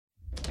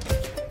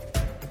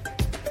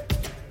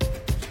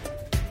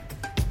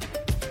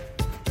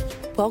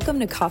Welcome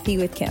to Coffee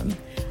with Kim.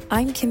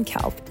 I'm Kim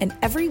Kalp, and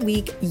every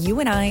week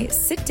you and I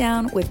sit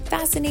down with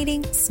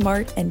fascinating,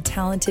 smart, and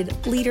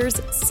talented leaders,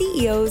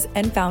 CEOs,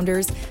 and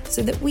founders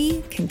so that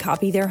we can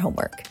copy their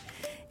homework.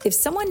 If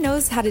someone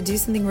knows how to do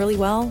something really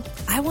well,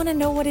 I want to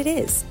know what it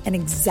is and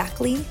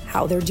exactly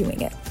how they're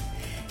doing it.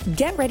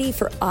 Get ready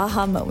for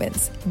aha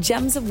moments,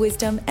 gems of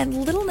wisdom,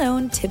 and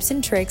little-known tips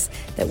and tricks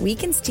that we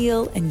can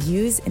steal and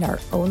use in our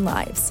own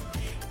lives.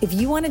 If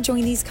you want to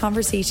join these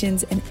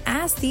conversations and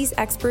ask these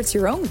experts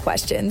your own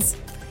questions,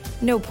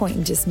 no point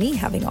in just me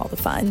having all the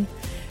fun.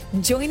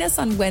 Join us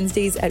on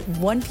Wednesdays at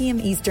 1 p.m.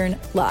 Eastern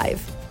live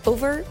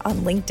over on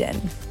LinkedIn.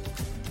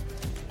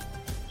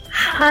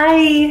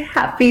 Hi,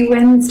 happy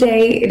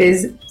Wednesday. It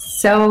is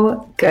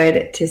so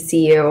good to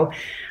see you.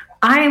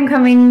 I am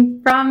coming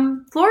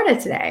from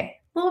Florida today.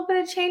 A little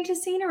bit of change of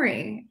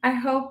scenery. I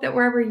hope that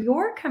wherever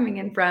you're coming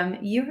in from,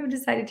 you have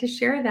decided to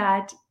share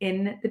that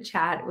in the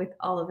chat with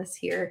all of us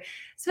here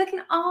so we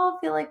can all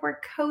feel like we're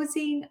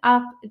cozying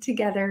up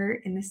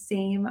together in the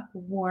same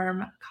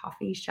warm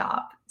coffee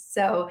shop.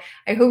 So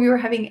I hope you're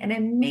having an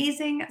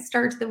amazing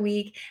start to the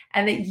week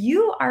and that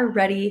you are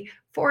ready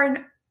for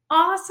an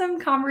awesome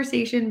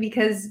conversation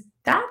because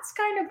that's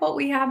kind of what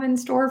we have in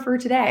store for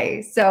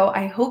today. So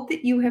I hope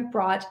that you have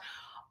brought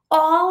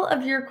all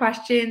of your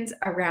questions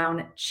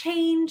around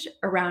change,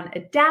 around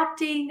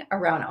adapting,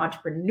 around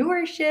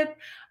entrepreneurship,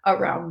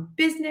 around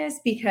business,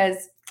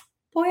 because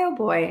boy, oh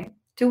boy,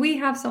 do we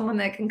have someone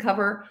that can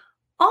cover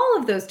all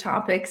of those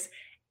topics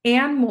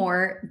and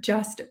more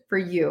just for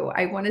you.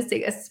 I want to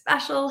say a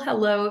special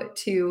hello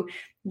to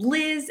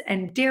Liz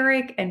and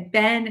Derek and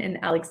Ben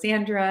and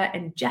Alexandra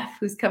and Jeff,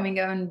 who's coming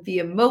on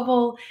via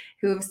mobile,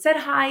 who have said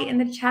hi in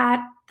the chat.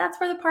 That's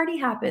where the party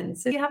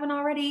happens. So if you haven't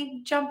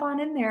already, jump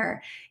on in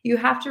there. You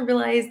have to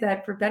realize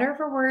that for better or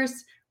for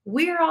worse,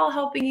 we're all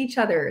helping each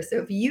other. So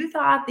if you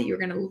thought that you're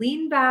going to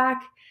lean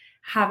back,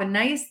 have a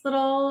nice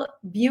little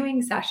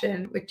viewing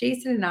session with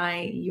Jason and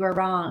I, you are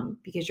wrong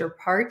because you're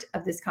part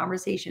of this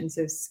conversation.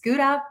 So scoot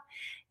up,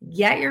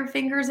 get your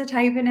fingers a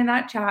typing in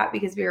that chat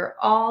because we are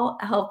all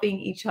helping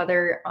each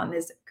other on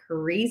this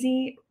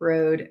crazy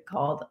road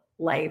called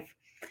life.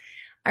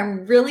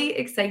 I'm really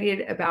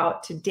excited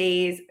about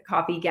today's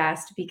coffee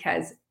guest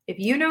because if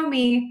you know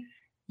me,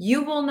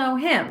 you will know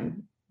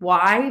him.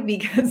 Why?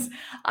 Because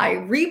I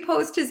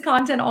repost his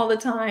content all the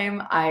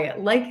time. I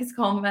like his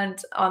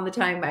comment all the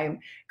time. I'm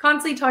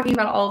constantly talking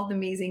about all of the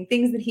amazing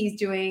things that he's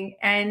doing.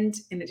 And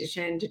in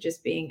addition to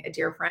just being a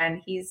dear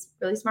friend, he's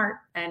really smart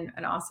and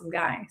an awesome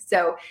guy.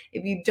 So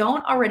if you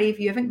don't already, if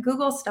you haven't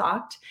Google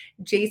stalked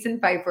Jason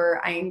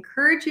Feifer, I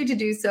encourage you to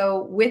do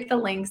so with the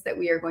links that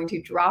we are going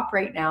to drop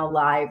right now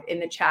live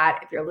in the chat.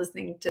 If you're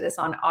listening to this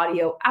on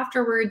audio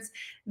afterwards,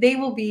 they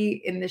will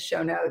be in the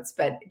show notes.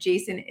 But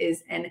Jason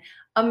is an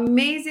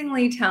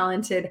amazingly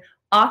talented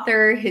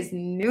author. His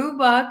new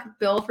book,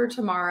 Build for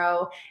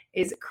Tomorrow,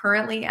 is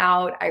currently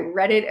out. I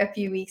read it a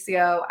few weeks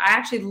ago. I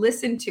actually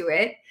listened to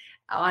it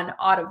on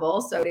Audible.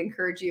 So I would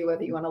encourage you,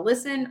 whether you want to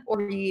listen or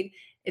read,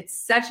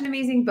 it's such an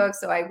amazing book.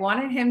 So I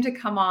wanted him to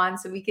come on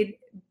so we could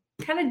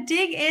kind of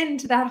dig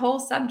into that whole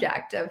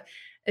subject of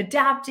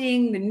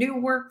adapting, the new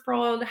work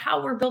world,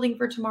 how we're building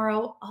for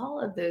tomorrow,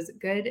 all of those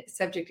good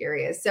subject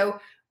areas. So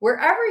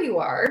wherever you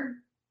are,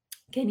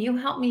 can you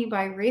help me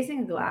by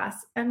raising a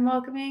glass and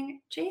welcoming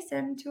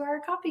Jason to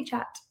our coffee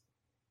chat?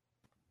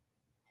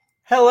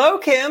 Hello,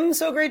 Kim.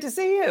 So great to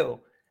see you.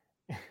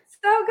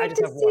 So good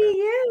to see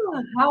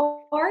you.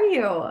 How are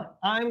you?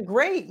 I'm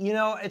great. You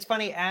know, it's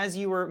funny, as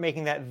you were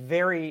making that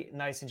very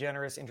nice and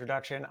generous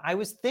introduction, I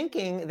was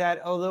thinking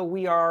that although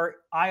we are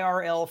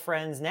IRL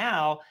friends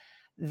now,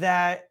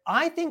 that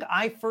I think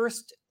I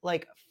first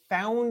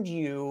found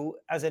you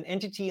as an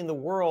entity in the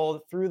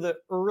world through the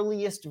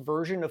earliest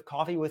version of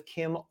Coffee with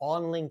Kim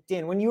on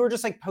LinkedIn, when you were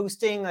just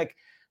posting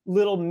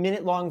little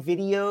minute-long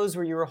videos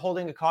where you were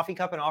holding a coffee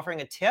cup and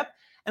offering a tip.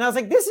 And I was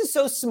like, this is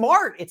so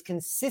smart. It's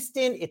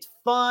consistent. It's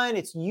fun.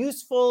 It's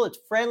useful. It's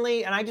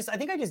friendly. And I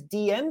think I just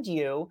DM'd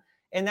you,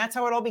 and that's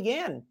how it all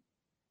began.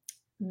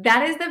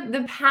 That is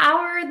the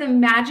power, the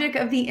magic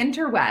of the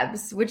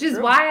interwebs, which is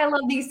why I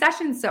love these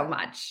sessions so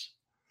much.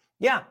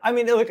 Yeah, I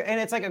mean, look, and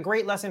it's a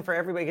great lesson for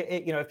everybody.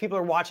 If people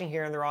are watching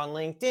here and they're on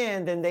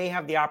LinkedIn, then they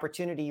have the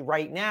opportunity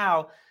right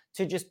now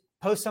to just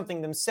post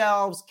something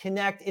themselves,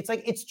 connect.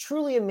 It's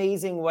truly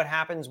amazing what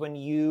happens when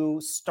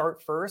you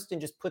start first and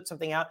just put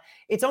something out.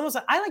 It's almost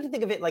I like to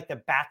think of it like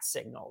the bat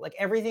signal.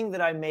 Everything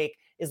that I make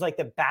is like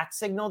the bat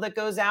signal that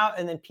goes out,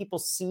 and then people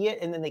see it,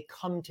 and then they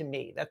come to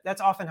me.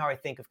 That's often how I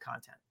think of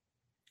content.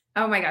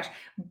 Oh my gosh.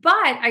 But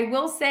I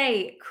will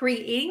say,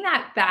 creating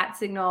that bat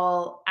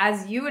signal,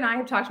 as you and I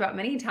have talked about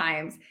many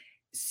times,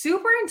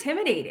 super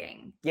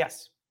intimidating.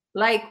 Yes.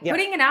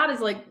 Putting it out is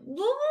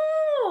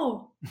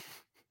whoa, it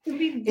can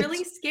be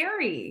really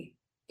scary.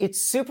 It's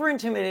super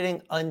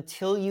intimidating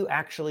until you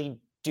actually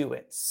do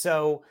it.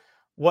 So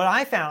what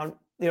I found,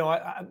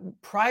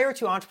 prior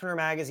to Entrepreneur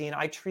Magazine,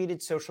 I treated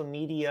social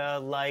media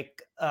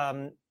like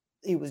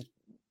it was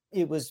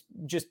it was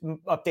just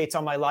updates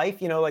on my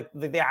life, like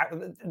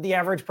the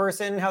average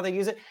person, how they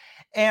use it,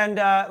 and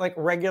like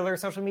regular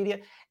social media.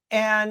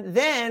 And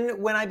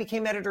then when I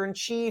became editor in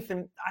chief,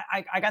 and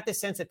I got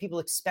this sense that people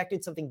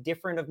expected something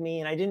different of me,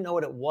 and I didn't know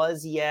what it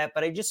was yet,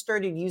 but I just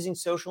started using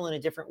social in a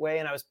different way.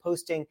 And I was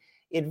posting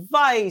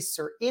advice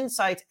or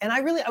insights. And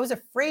I was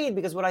afraid,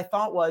 because what I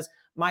thought was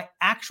my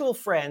actual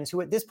friends,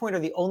 who at this point are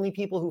the only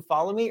people who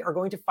follow me, are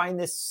going to find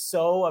this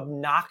so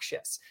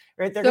obnoxious,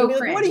 right? They're So going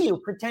to be like, what are cringe. you,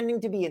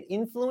 pretending to be an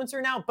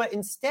influencer now? But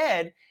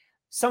instead,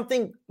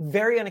 something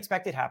very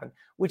unexpected happened,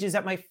 which is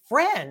that my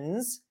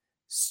friends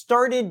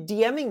started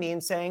DMing me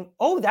and saying,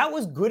 oh, that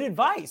was good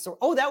advice, or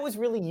oh, that was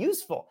really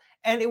useful.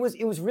 And it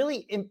was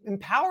really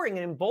empowering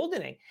and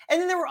emboldening.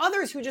 And then there were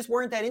others who just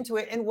weren't that into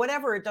it, and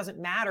whatever, it doesn't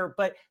matter.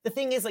 But the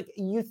thing is, like,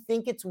 you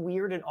think it's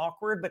weird and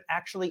awkward, but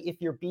actually,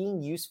 if you're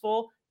being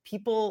useful,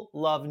 people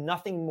love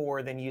nothing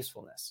more than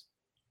usefulness.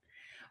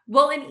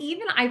 Well, and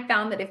even I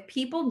found that if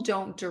people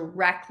don't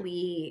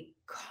directly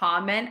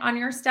comment on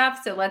your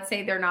stuff, so let's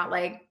say they're not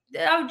like,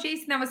 oh,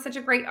 Jason, that was such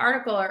a great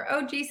article, or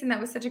oh, Jason,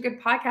 that was such a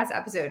good podcast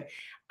episode.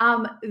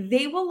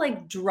 They will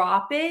like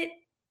drop it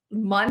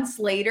months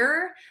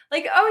later,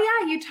 like, oh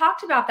yeah, you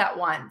talked about that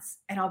once.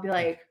 And I'll be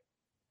like,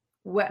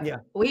 what? Yeah.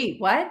 Wait,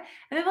 what? And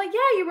they're like,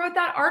 yeah, you wrote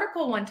that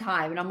article one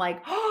time. And I'm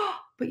like, oh,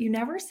 but you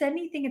never said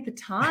anything at the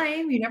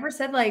time. You never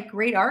said like,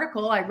 great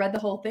article. I read the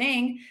whole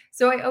thing.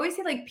 So I always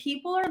say like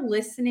people are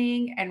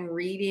listening and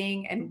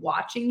reading and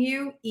watching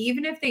you,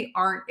 even if they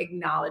aren't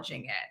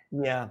acknowledging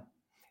it. Yeah.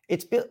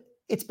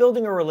 It's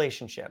building a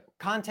relationship.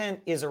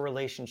 Content is a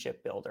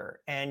relationship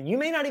builder. And you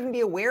may not even be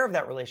aware of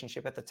that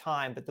relationship at the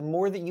time, but the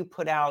more that you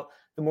put out,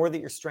 the more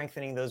that you're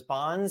strengthening those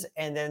bonds.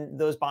 And then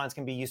those bonds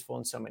can be useful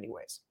in so many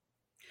ways.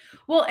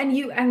 Well,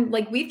 and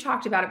like we've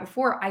talked about it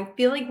before, I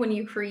feel like when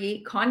you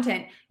create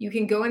content, you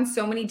can go in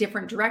so many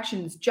different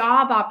directions,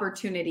 job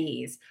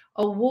opportunities,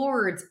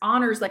 awards,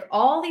 honors, like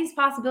all these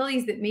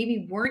possibilities that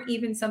maybe weren't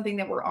even something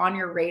that were on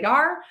your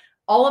radar,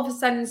 all of a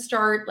sudden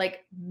start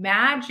like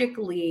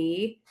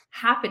magically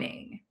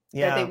happening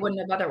that they Yeah.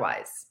 wouldn't have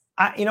otherwise.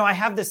 I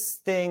have this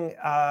thing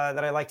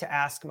that I like to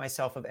ask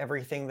myself of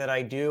everything that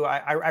I do.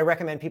 I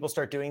recommend people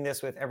start doing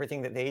this with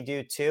everything that they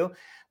do too,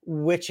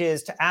 which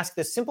is to ask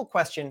this simple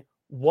question: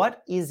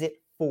 what is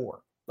it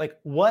for? Like,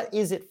 what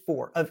is it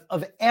for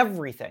of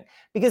everything?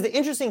 Because the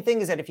interesting thing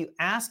is that if you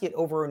ask it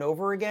over and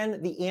over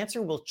again, the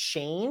answer will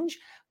change,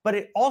 but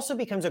it also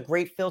becomes a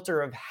great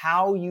filter of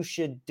how you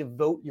should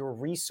devote your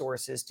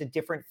resources to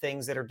different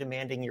things that are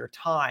demanding your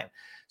time.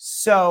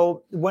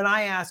 So when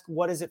I ask,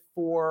 what is it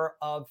for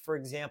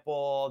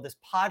example, this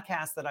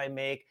podcast that I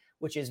make,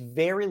 which is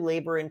very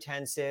labor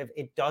intensive,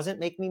 it doesn't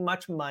make me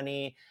much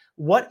money.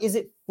 What is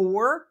it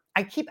for?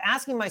 I keep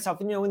asking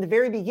myself, in the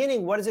very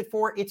beginning, what is it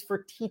for? It's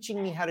for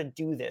teaching me how to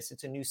do this.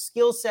 It's a new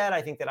skill set.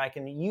 I think that I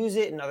can use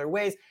it in other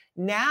ways.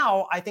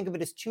 Now I think of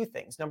it as two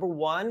things. Number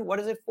one, what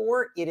is it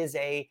for? It is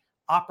a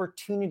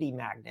opportunity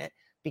magnet,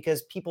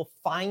 because people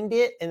find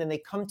it and then they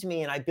come to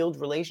me and I build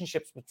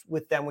relationships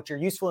with them, which are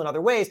useful in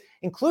other ways,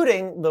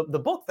 including the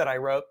book that I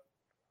wrote.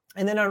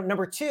 And then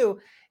number two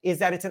is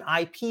that it's an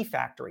IP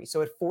factory.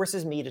 So it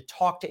forces me to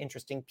talk to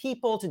interesting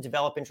people, to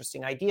develop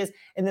interesting ideas.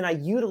 And then I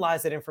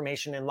utilize that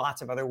information in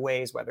lots of other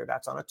ways, whether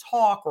that's on a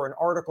talk or an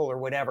article or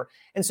whatever.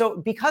 And so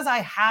because I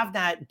have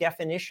that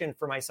definition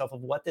for myself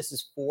of what this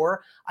is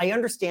for, I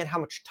understand how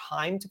much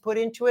time to put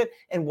into it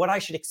and what I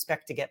should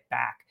expect to get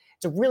back.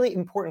 It's a really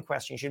important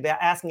question. You should be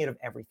asking it of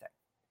everything.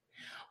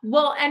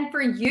 Well, and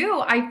for you,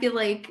 I feel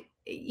like,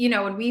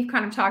 and we've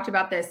kind of talked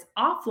about this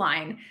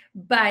offline,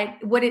 but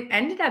what it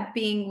ended up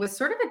being was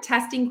sort of a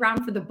testing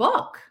ground for the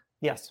book.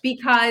 Yes.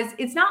 Because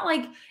it's not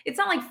like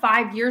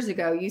 5 years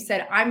ago you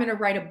said, I'm going to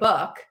write a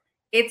book.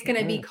 It's going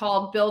to be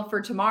called Build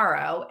for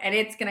Tomorrow, and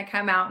it's going to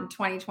come out in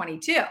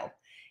 2022.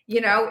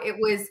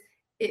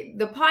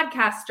 The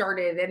podcast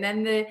started, and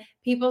then the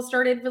people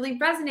started really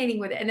resonating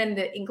with it, and then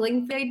the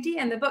inkling the idea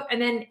and the book,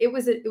 and then it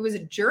was a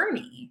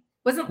journey.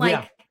 It wasn't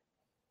like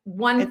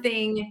one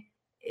thing.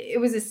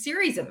 It was a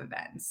series of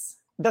events.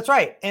 That's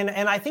right. And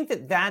I think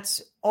that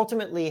that's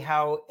ultimately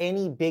how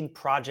any big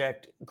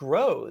project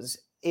grows,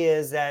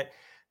 is that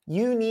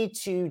you need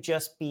to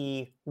just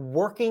be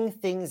working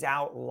things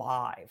out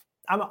live.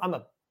 I'm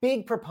a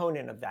big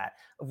proponent of that,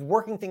 of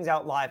working things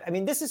out live. I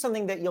mean, this is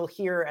something that you'll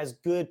hear as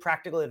good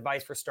practical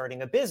advice for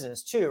starting a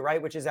business too,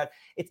 right? Which is that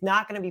it's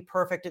not going to be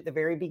perfect at the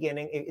very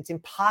beginning. It's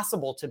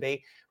impossible to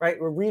be, right?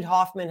 Reid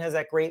Hoffman has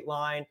that great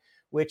line,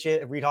 which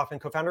is Reid Hoffman,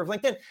 co-founder of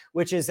LinkedIn,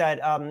 which is that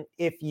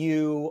if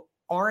you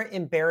aren't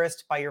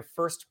embarrassed by your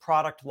first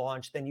product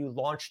launch, then you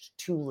launched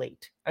too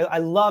late. I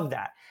love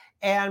that.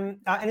 And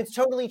it's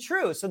totally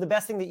true. So the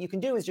best thing that you can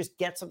do is just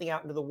get something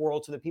out into the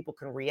world so that people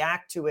can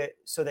react to it,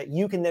 so that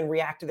you can then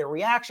react to their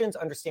reactions,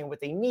 understand what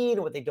they need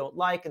and what they don't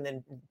like, and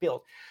then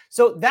build.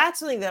 So that's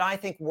something that I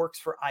think works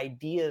for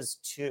ideas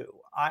too.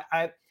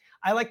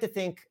 I like to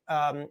think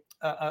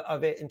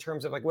of it in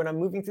terms of, like, when I'm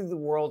moving through the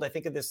world, I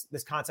think of this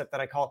concept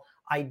that I call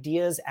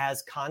ideas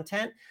as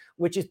content,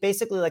 which is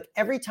basically like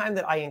every time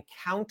that I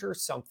encounter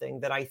something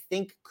that I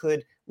think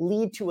could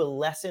lead to a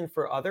lesson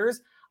for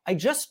others, I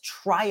just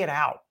try it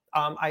out.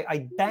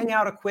 I bang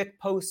out a quick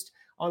post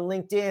on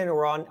LinkedIn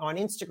or on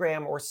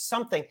Instagram or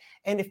something.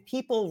 And if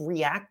people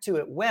react to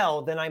it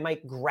well, then I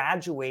might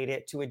graduate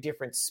it to a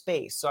different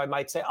space. So I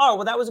might say, oh,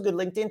 well, that was a good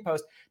LinkedIn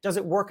post. Does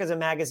it work as a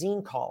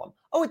magazine column?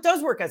 Oh, it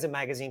does work as a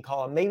magazine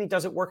column. Maybe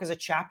does it work as a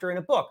chapter in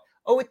a book?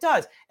 Oh, it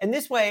does. And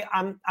this way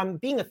I'm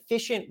being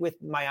efficient with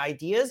my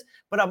ideas,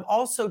 but I'm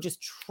also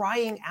just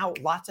trying out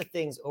lots of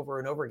things over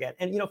and over again.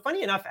 And,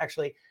 funny enough,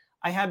 actually,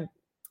 I had,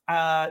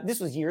 this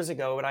was years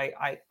ago, but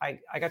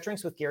I got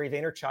drinks with Gary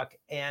Vaynerchuk,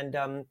 and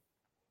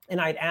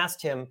I'd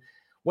asked him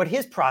what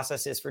his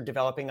process is for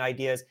developing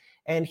ideas.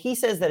 And he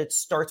says that it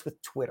starts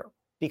with Twitter,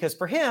 because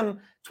for him,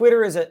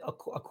 Twitter is a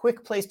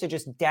quick place to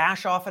just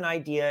dash off an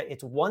idea.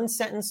 It's one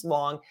sentence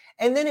long,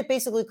 and then it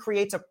basically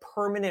creates a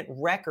permanent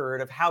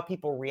record of how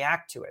people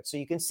react to it. So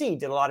you can see,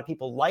 did a lot of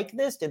people like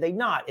this? Did they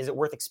not? Is it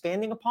worth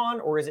expanding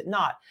upon, or is it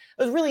not?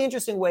 It was a really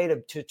interesting way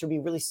to be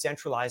really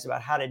centralized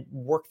about how to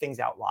work things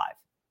out live.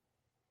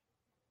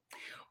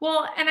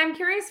 Well, and I'm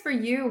curious for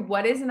you,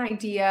 what is an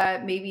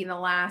idea maybe in the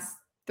last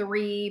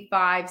 3,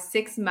 5,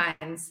 6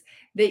 months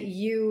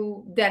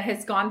that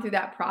has gone through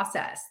that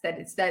process,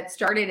 that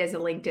started as a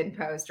LinkedIn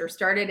post or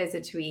started as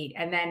a tweet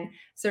and then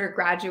sort of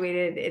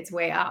graduated its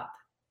way up?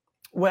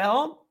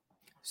 Well,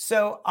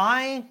 so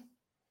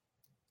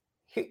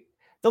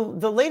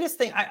the latest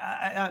thing,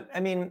 I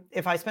mean,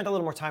 if I spent a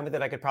little more time with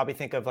it, I could probably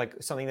think of like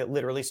something that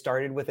literally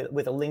started with a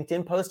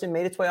LinkedIn post and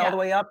made its way all the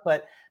way up.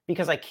 But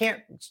because I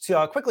can't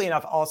quickly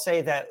enough, I'll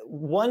say that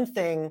one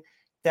thing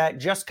that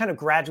just kind of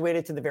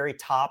graduated to the very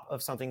top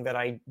of something that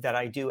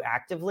I do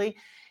actively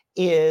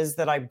is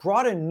that I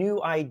brought a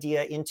new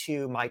idea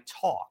into my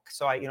talk.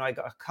 So I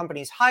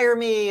companies hire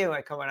me, and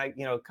I come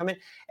in,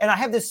 and I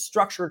have this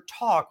structured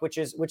talk, which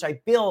I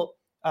built.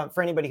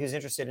 For anybody who's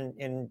interested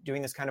in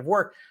doing this kind of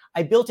work,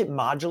 I built it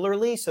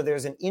modularly. So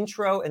there's an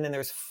intro, and then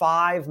there's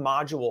 5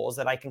 modules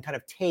that I can kind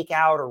of take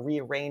out or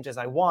rearrange as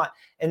I want.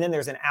 And then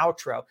there's an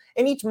outro.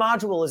 And each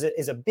module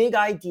is a big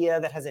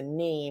idea that has a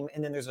name,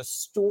 and then there's a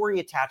story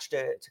attached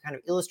to kind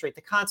of illustrate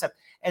the concept,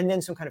 and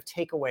then some kind of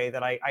takeaway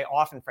that I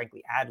often,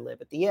 frankly,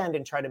 ad-lib at the end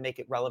and try to make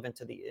it relevant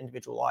to the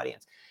individual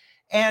audience.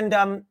 And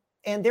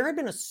there had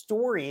been a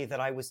story that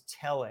I was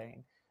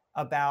telling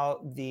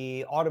about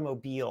the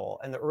automobile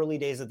and the early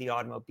days of the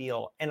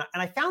automobile. And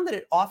I found that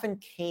it often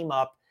came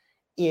up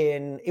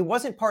it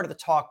wasn't part of the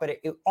talk, but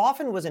it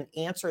often was an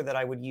answer that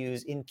I would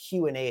use in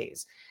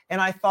Q&As.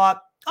 And I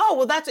thought, oh,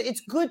 well,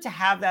 it's good to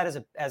have that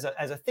as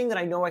a thing that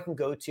I know I can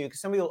go to, because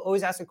somebody will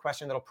always ask a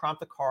question that'll prompt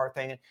the car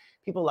thing and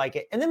people like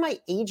it. And then my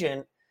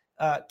agent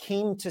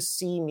came to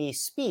see me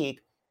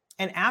speak,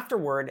 and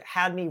afterward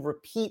had me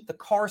repeat the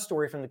car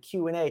story from the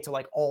Q&A to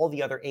like all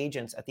the other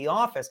agents at the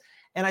office.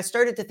 And I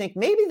started to think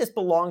maybe this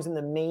belongs in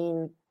the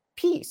main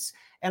piece.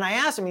 And I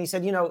asked him, and he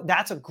said,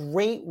 that's a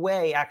great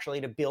way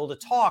actually to build a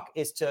talk,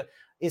 is to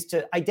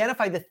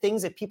identify the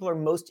things that people are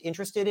most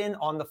interested in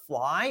on the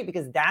fly,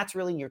 because that's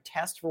really your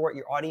test for what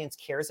your audience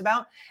cares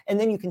about. And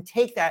then you can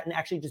take that and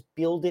actually just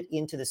build it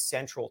into the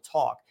central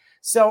talk.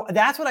 So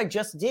that's what I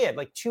just did.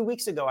 Like 2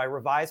 weeks ago, I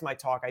revised my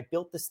talk. I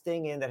built this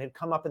thing in that had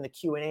come up in the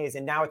Q&As,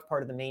 and now it's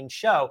part of the main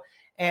show.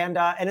 And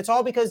it's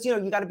all because,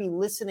 you got to be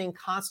listening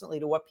constantly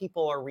to what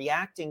people are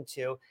reacting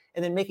to,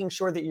 and then making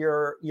sure that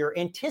you're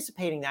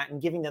anticipating that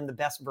and giving them the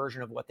best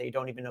version of what they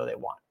don't even know they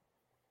want.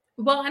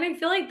 Well, and I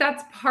feel like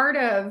that's part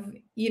of,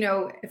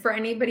 for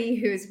anybody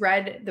who's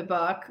read the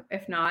book,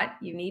 if not,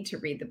 you need to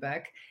read the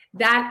book.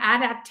 That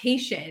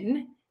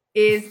adaptation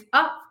is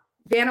up.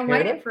 Vanna,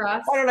 white it for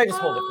us. Why don't I just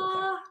hold it for a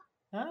second?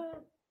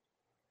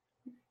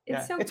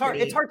 It's so it's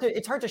pretty.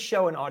 It's hard to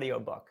show an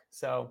audiobook.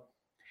 So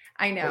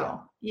I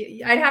know.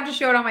 Yeah. I'd have to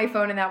show it on my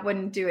phone, and that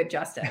wouldn't do it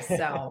justice.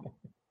 So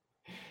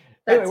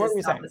anyway, what were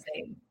you saying? The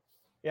same.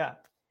 Yeah.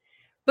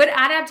 But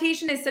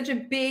adaptation is such a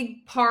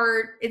big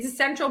part. It's a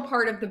central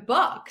part of the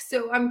book.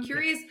 So I'm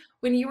curious,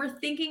 when you were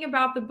thinking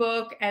about the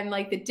book and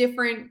like the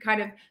different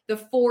kind of the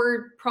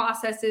 4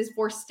 processes,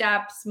 4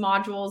 steps,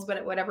 modules,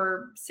 but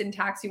whatever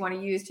syntax you want to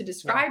use to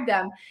describe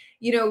them,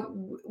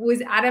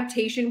 was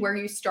adaptation where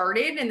you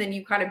started and then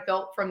you kind of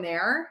built from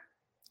there?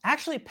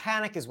 Actually,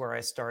 panic is where I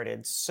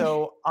started.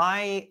 So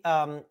I,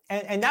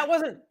 and that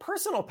wasn't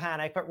personal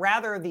panic, but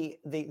rather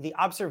the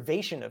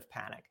observation of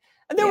panic.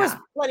 And there was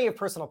plenty of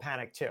personal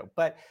panic too,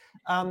 but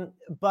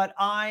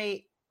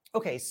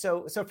okay.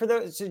 So for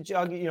those,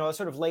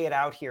 sort of lay it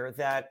out here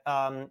that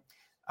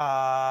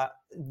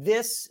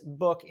this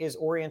book is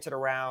oriented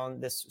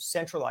around this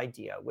central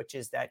idea, which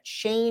is that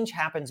change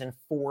happens in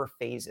 4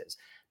 phases: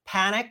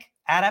 panic,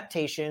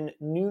 adaptation,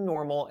 new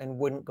normal, and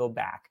wouldn't go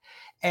back.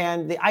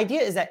 And the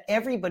idea is that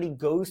everybody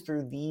goes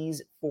through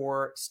these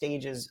 4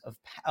 stages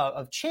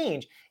of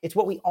change. It's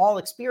what we all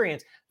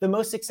experience. The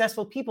most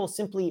successful people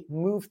simply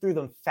move through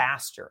them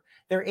faster.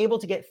 They're able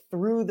to get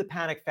through the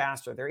panic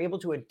faster. They're able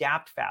to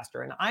adapt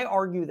faster. And I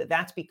argue that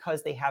that's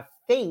because they have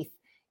faith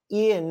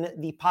in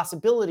the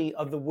possibility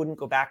of the wouldn't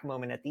go back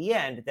moment at the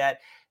end, that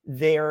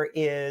there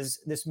is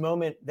this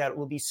moment that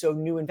will be so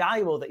new and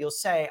valuable that you'll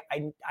say,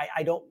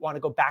 I don't want to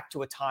go back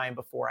to a time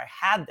before I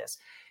had this.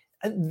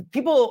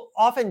 People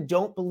often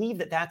don't believe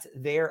that that's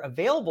there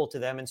available to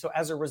them. And so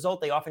as a result,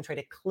 they often try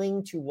to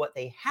cling to what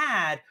they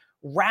had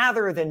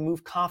rather than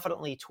move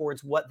confidently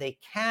towards what they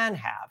can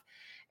have.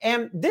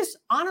 And this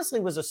honestly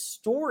was a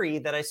story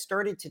that I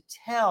started to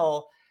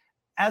tell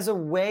as a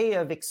way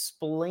of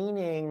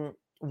explaining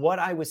what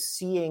I was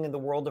seeing in the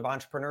world of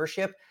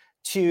entrepreneurship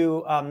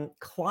to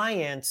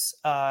clients,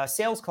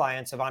 sales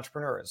clients of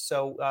entrepreneurs.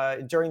 So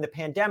during the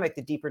pandemic,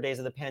 the deeper days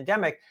of the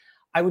pandemic,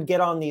 I would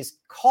get on these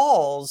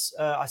calls,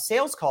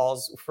 sales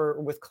calls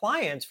with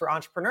clients for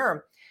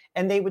entrepreneur,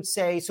 and they would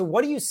say, so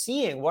what are you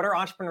seeing? What are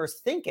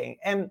entrepreneurs thinking?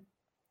 And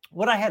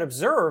what I had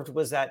observed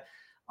was that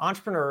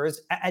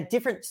entrepreneurs at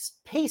different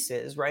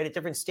paces, right, at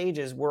different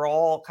stages, were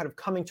all kind of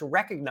coming to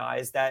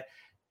recognize that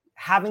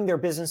having their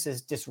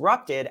businesses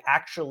disrupted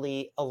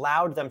actually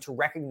allowed them to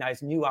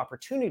recognize new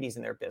opportunities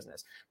in their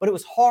business. But it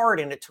was hard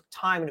and it took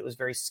time and it was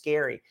very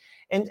scary.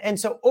 And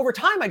so over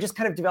time, I just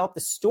kind of developed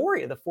the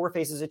story of the 4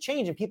 phases of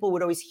change. And people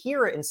would always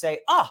hear it and say,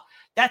 oh,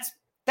 that's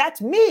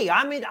me.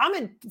 I'm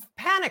in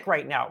panic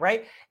right now,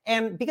 right?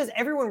 And because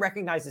everyone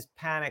recognizes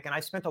panic, and I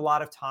spent a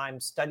lot of time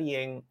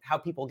studying how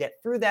people get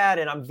through that,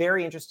 and I'm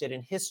very interested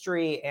in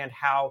history and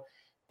how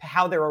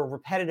there are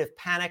repetitive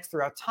panics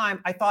throughout time,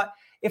 I thought,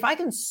 if I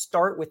can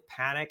start with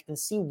panic and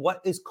see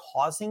what is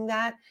causing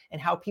that and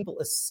how people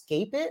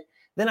escape it,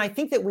 then I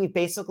think that we've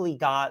basically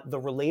got the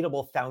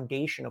relatable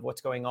foundation of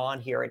what's going on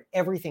here, and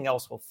everything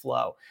else will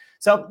flow.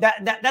 So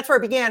that's where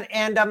it began.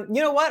 And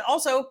you know what?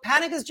 Also,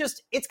 panic is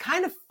it's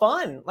kind of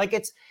fun. Like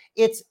it's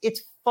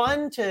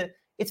fun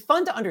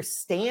to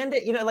understand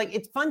it. You know, like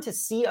it's fun to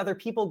see other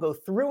people go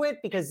through it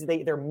because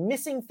they're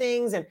missing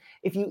things. And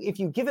if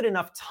you give it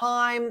enough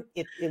time,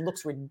 it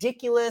looks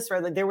ridiculous,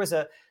 right? Like there was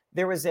a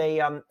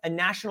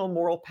national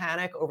moral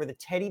panic over the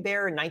teddy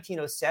bear in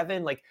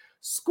 1907. Like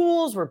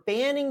schools were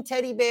banning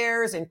teddy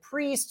bears and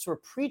priests were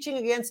preaching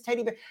against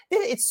teddy bears.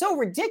 It's so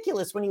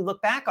ridiculous when you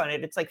look back on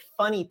it. It's like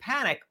funny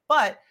panic.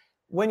 But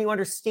when you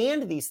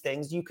understand these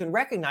things, you can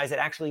recognize that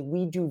actually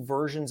we do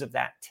versions of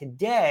that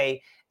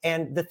today.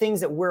 And the things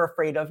that we're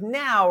afraid of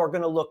now are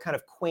going to look kind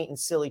of quaint and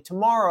silly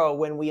tomorrow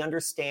when we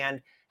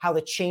understand how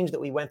the change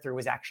that we went through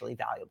was actually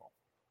valuable.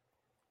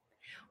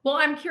 Well,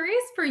 I'm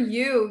curious for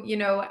you,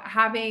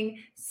 having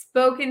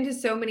spoken to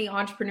so many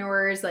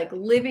entrepreneurs, like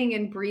living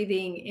and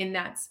breathing in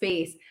that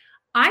space,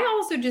 I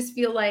also just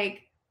feel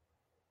like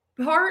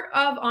part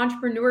of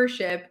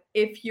entrepreneurship,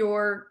 if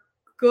you're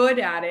good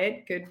at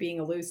it, good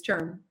being a loose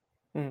term,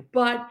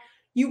 but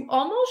you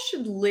almost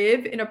should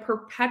live in a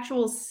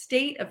perpetual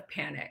state of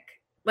panic.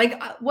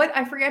 Like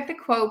I forget the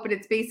quote, but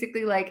it's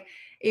basically like,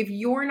 if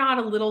you're not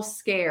a little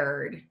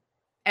scared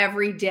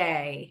every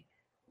day,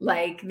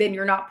 like, then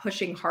you're not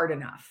pushing hard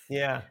enough.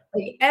 Yeah.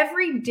 Like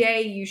every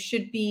day you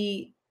should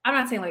be, I'm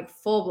not saying like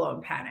full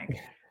blown panic.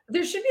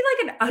 There should be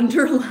like an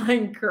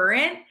underlying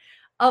current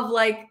of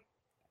like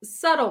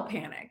subtle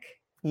panic,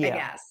 I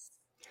guess.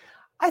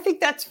 I think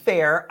that's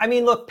fair. I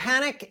mean, look,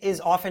 panic is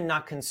often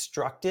not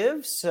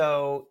constructive.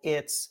 So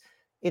it's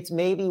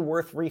maybe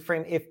worth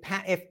reframing.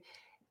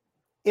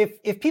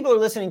 If people are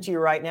listening to you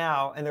right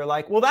now and they're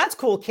like, well, that's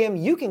cool, Kim,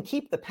 you can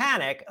keep the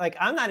panic. Like,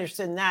 I'm not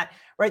interested in that,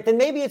 right? Then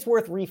maybe it's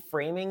worth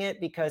reframing it,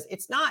 because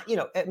it's not,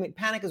 I mean,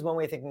 panic is one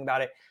way of thinking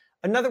about it.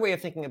 Another way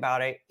of thinking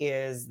about it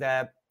is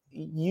that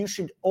you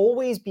should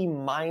always be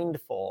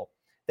mindful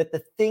that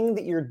the thing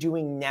that you're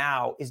doing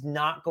now is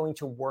not going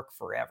to work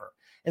forever.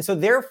 And so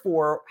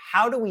therefore,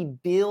 how do we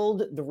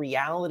build the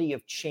reality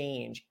of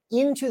change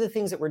into the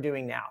things that we're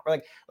doing now?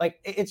 Like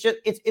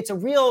it's a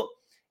real,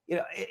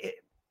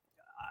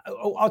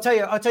 I'll tell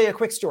you a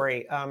quick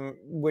story,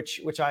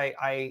 which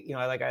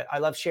I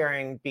love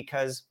sharing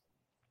because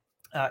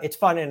it's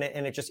fun and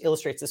it just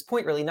illustrates this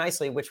point really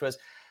nicely, which was,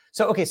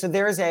 so have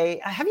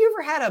you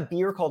ever had a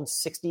beer called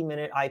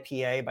 60-Minute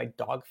IPA by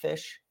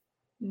Dogfish?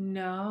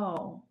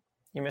 No.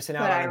 You're missing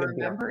out on a good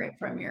beer. I remember it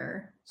from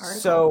your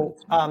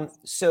article.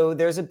 So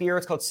there's a beer,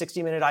 it's called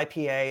 60-Minute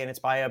IPA, and it's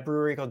by a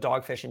brewery called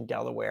Dogfish in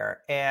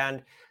Delaware.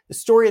 And the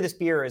story of this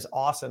beer is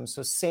awesome.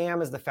 So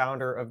Sam is the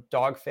founder of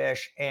Dogfish,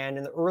 and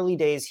in the early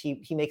days,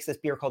 he makes this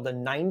beer called the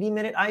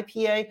 90-Minute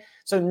IPA.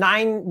 So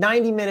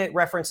 90-minute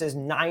references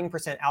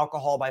 9%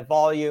 alcohol by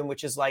volume,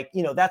 which is like,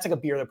 that's like a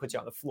beer that puts you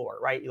on the floor,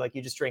 right? Like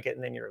you just drink it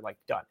and then you're like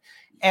done.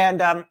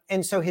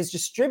 And so his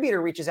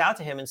distributor reaches out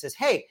to him and says,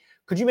 hey,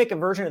 could you make a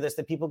version of this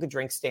that people could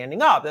drink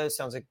standing up? That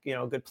sounds like,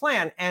 a good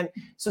plan. And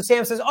so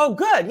Sam says, oh,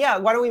 good. Yeah.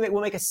 Why don't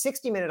we'll make a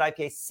 60-minute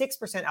IPA,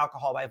 6%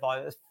 alcohol by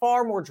volume. It's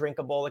far more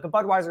drinkable. Like a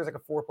Budweiser is like a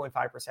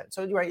 4.5%.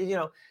 So right,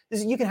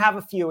 you can have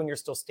a few and you're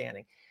still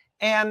standing.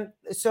 And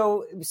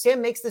so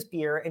Sam makes this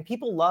beer and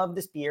people love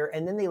this beer.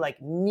 And then they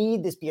like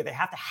need this beer. They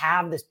have to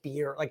have this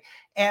beer.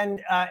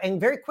 And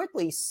very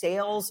quickly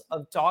sales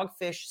of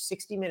Dogfish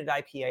 60-Minute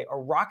IPA are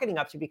rocketing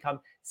up to become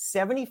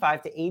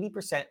 75 to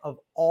 80% of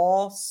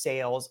all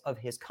sales of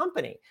his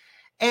company.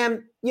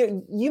 And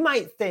you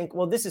might think,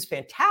 well, this is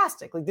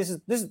fantastic. Like this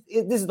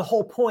is the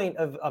whole point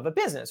of a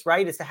business,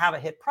 right? Is to have a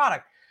hit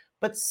product.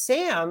 But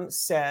Sam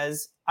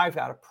says, I've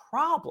got a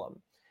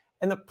problem.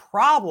 And the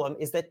problem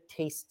is that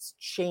tastes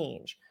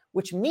change,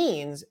 which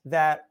means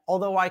that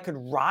although I could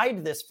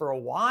ride this for a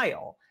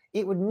while,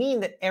 it would mean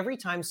that every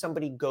time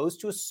somebody goes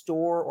to a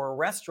store or a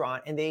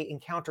restaurant and they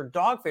encounter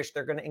Dogfish,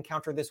 they're going to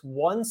encounter this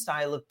one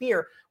style of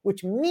beer,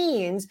 which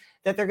means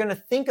that they're going to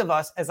think of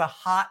us as a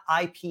hot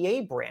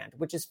IPA brand,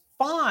 which is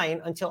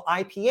fine until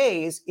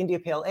IPAs, India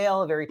Pale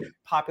Ale, a very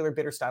popular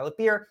bitter style of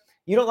beer.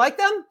 You don't like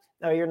them?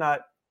 No, you're not.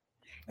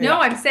 No,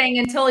 I'm saying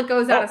until it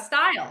goes out of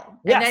style.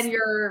 Yes. And then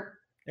you're...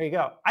 There you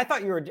go. I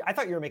thought you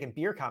were making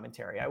beer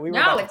commentary.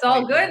 No, it's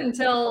all good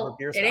until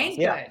it ain't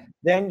good.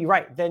 Then you're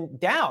right. Then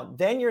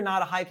you're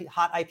not a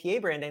hot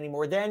IPA brand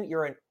anymore. Then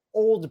you're an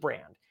old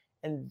brand,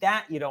 and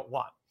that you don't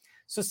want.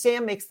 So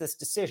Sam makes this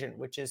decision,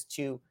 which is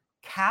to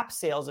cap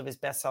sales of his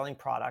best-selling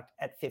product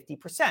at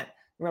 50%.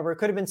 Remember, it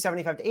could have been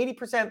 75 to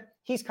 80%.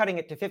 He's cutting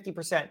it to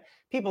 50%.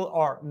 People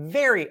are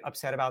very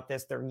upset about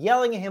this. They're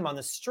yelling at him on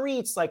the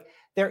streets. Like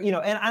they're,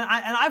 and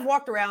I've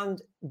walked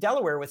around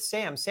Delaware with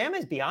Sam. Sam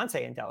is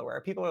Beyonce in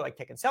Delaware. People are like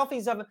taking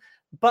selfies of him,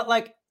 but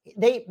like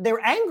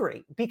they're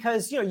angry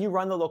because, you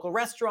run the local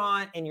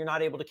restaurant and you're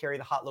not able to carry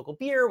the hot local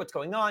beer. What's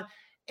going on?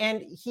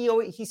 And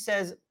he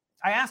says,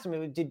 I asked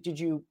him, did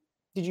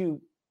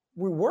you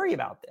worry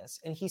about this?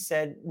 And he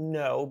said,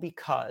 no,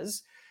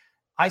 because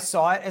I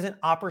saw it as an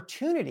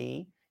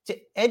opportunity to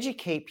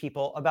educate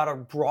people about a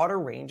broader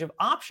range of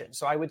options.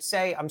 So I would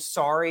say, I'm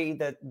sorry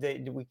that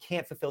we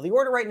can't fulfill the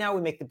order right now.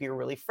 We make the beer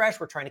really fresh.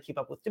 We're trying to keep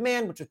up with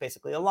demand, which was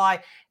basically a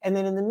lie. And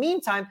then in the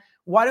meantime,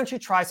 why don't you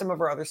try some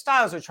of our other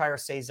styles, or try our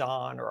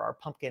Saison or our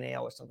pumpkin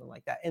ale or something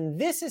like that? And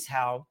this is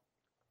how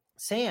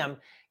Sam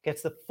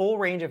gets the full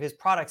range of his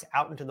products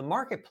out into the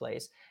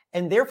marketplace,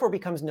 and therefore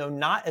becomes known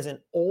not as an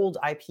old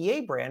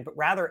IPA brand, but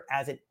rather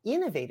as an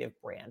innovative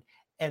brand.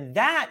 And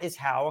that is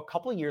how a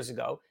couple of years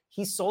ago,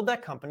 he sold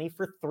that company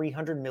for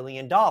 $300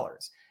 million.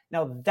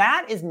 Now,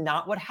 that is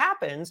not what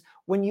happens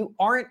when you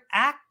aren't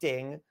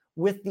acting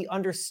with the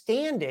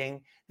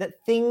understanding that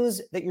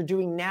things that you're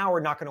doing now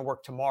are not going to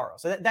work tomorrow.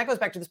 So that goes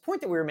back to this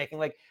point that we were making.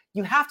 Like,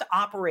 you have to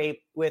operate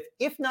with,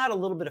 if not a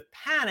little bit of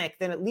panic,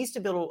 then at least a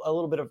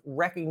little bit of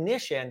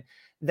recognition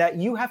that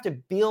you have to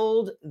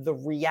build the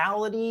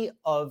reality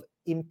of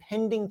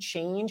impending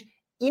change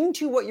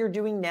into what you're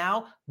doing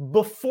now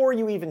before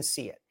you even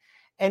see it.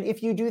 And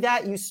if you do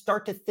that, you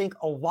start to think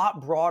a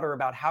lot broader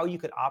about how you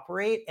could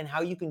operate and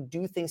how you can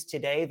do things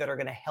today that are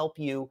going to help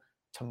you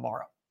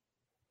tomorrow.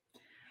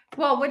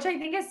 Well, which I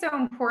think is so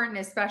important,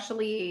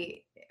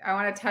 especially I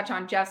want to touch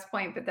on Jeff's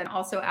point, but then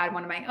also add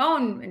one of my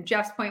own. And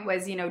Jeff's point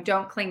was,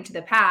 don't cling to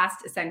the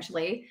past,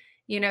 essentially,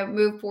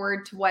 move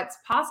forward to what's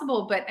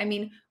possible. But I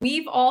mean,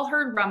 we've all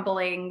heard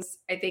rumblings,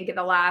 I think, in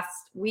the last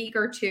week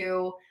or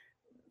two,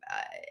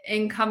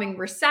 incoming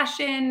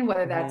recession,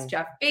 whether that's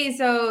Jeff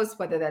Bezos,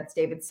 whether that's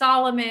David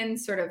Solomon,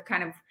 sort of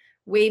kind of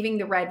waving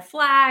the red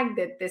flag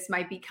that this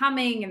might be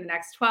coming in the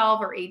next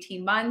 12 or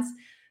 18 months.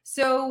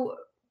 So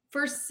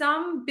for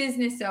some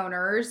business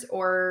owners,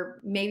 or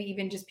maybe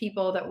even just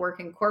people that work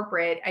in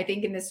corporate, I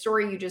think in the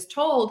story you just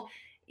told,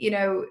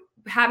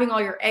 having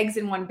all your eggs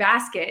in one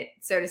basket,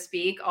 so to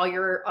speak, all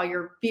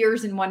your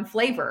beers in one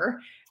flavor,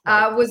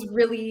 was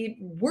really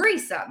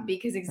worrisome,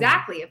 because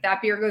exactly, if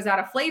that beer goes out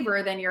of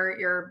flavor, then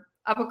you're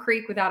up a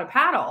creek without a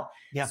paddle.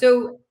 Yeah.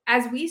 So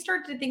as we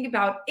start to think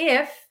about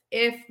if,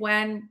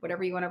 when,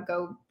 whatever you want to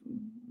go,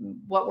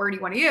 what word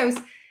you want to use,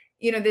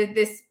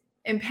 this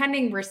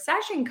impending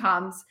recession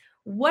comes,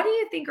 what do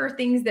you think are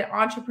things that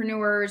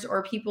entrepreneurs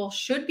or people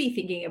should be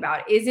thinking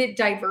about? Is it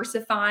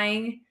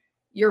diversifying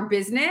your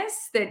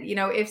business, that,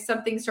 if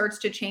something starts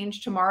to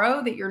change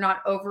tomorrow, that you're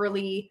not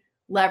overly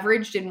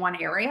leveraged in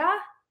one area?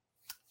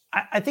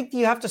 I think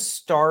you have to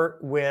start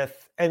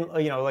with, and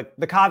like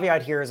the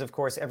caveat here is, of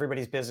course,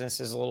 everybody's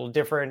business is a little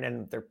different,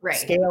 and their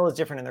scale is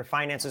different, and their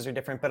finances are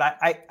different. But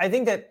I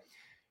think that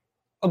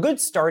a good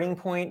starting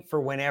point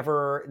for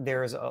whenever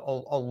there's a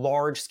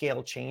large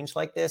scale change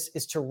like this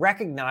is to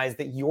recognize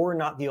that you're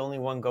not the only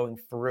one going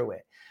through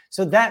it.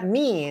 So that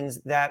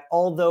means that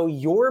although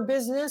your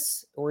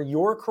business or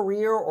your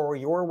career or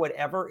your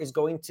whatever is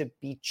going to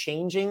be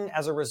changing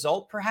as a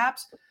result,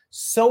 perhaps,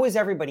 so is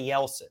everybody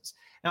else's.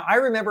 Now, I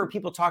remember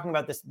people talking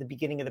about this at the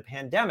beginning of the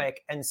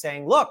pandemic and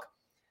saying, look,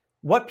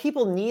 what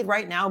people need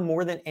right now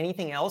more than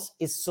anything else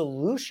is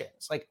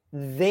solutions. Like,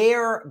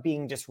 they're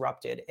being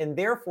disrupted, and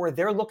therefore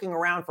they're looking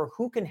around for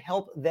who can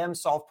help them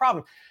solve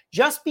problems.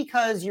 Just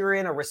because you're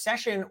in a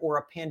recession or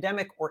a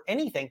pandemic or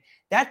anything,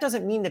 that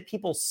doesn't mean that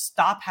people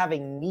stop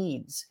having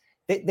needs.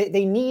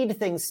 They need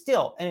things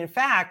still. And in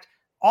fact,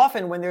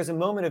 often when there's a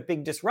moment of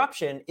big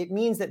disruption, it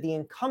means that the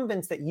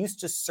incumbents that used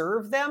to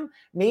serve them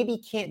maybe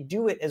can't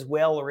do it as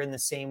well or in the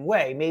same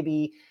way.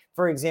 Maybe,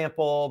 for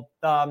example,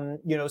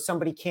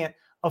 somebody can't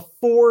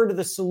afford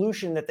the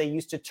solution that they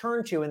used to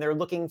turn to, and they're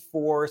looking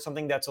for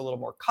something that's a little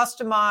more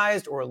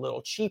customized or a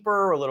little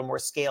cheaper or a little more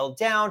scaled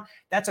down.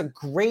 That's a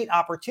great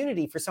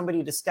opportunity for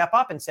somebody to step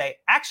up and say,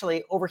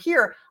 actually, over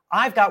here,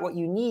 I've got what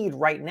you need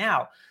right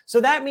now. So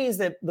that means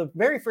that the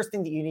very first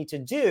thing that you need to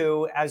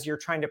do as you're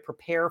trying to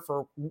prepare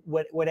for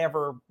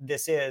whatever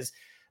this is,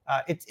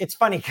 it's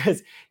funny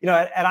because,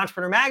 at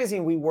Entrepreneur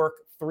Magazine, we work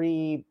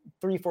 4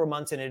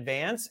 months in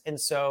advance. And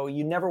so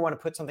you never want to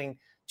put something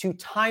too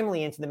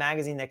timely into the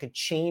magazine that could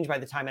change by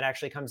the time it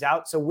actually comes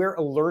out. So we're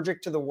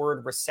allergic to the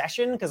word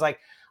recession because I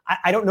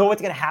don't know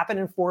what's going to happen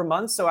in 4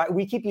 months. So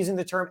we keep using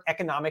the term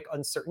economic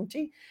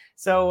uncertainty.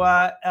 So,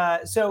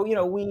 if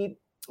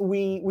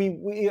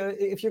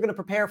you're going to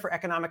prepare for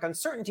economic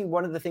uncertainty,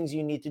 one of the things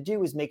you need to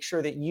do is make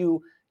sure that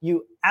you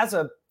as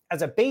a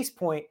base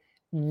point,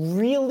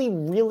 really,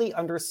 really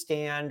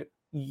understand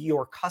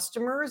your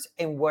customers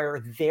and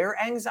where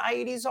their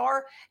anxieties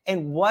are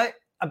and what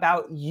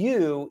about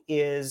you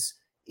is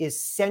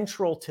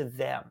central to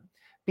them,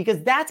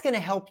 because that's going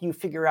to help you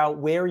figure out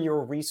where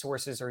your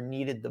resources are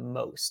needed the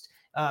most.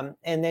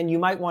 And then you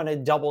might want to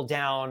double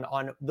down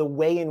on the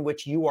way in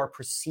which you are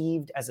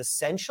perceived as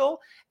essential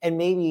and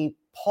maybe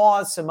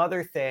pause some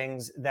other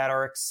things that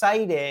are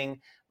exciting,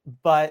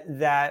 but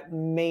that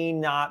may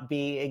not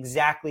be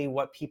exactly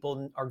what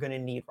people are going to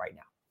need right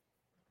now.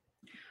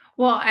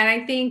 Well, and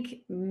I think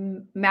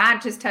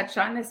Matt just touched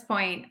on this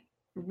point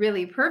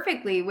really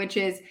perfectly, which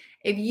is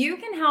if you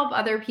can help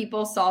other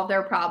people solve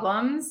their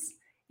problems,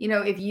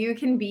 if you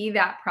can be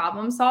that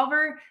problem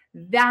solver,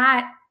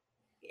 that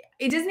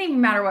it doesn't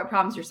even matter what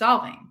problems you're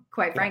solving,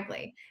 quite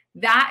frankly.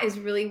 That is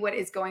really what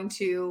is going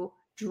to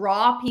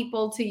draw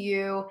people to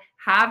you,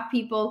 have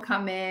people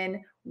come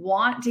in,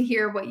 want to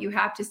hear what you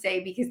have to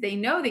say, because they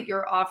know that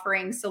you're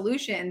offering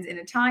solutions in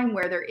a time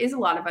where there is a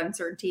lot of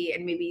uncertainty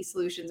and maybe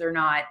solutions are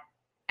not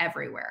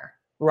everywhere.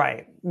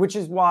 Right. Which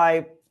is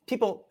why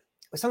people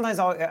sometimes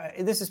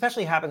this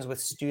especially happens with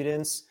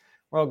students,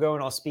 where I'll go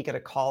and I'll speak at a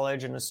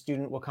college and a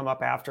student will come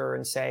up after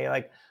and say,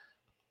 like,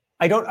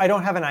 I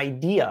don't have an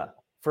idea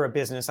for a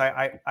business.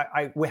 How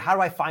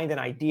do I find an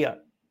idea?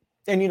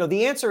 And,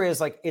 the answer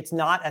is like, it's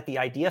not at the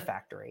idea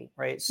factory,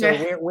 right? So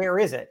where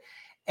is it?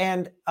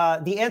 And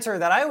the answer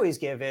that I always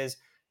give is,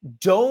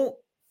 don't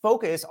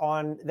focus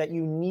on that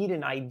you need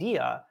an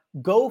idea.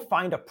 Go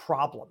find a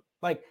problem.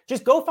 Like,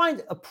 just go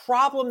find a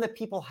problem that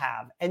people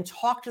have and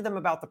talk to them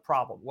about the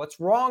problem. What's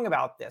wrong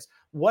about this?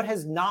 What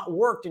has not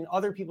worked in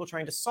other people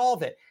trying to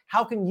solve it?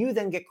 How can you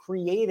then get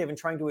creative in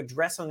trying to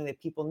address something that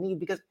people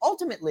need? Because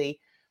ultimately,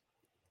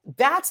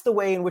 that's the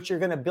way in which you're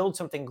going to build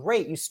something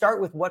great. You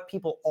start with what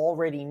people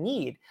already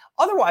need.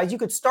 Otherwise, you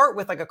could start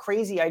with like a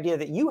crazy idea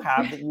that you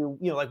have that you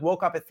like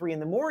woke up at 3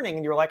 a.m.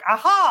 and you're like,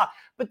 aha,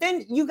 but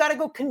then you got to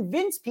go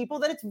convince people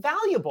that it's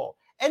valuable.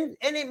 And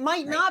it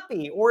might not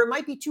be, or it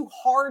might be too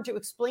hard to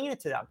explain it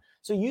to them.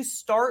 So you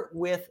start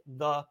with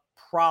the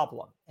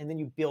problem and then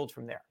you build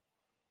from there.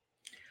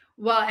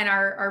 Well, and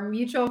our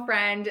mutual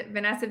friend,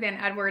 Vanessa Van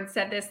Edwards,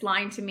 said this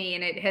line to me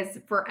and it has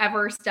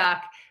forever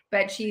stuck.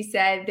 But she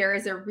said, there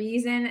is a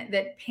reason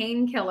that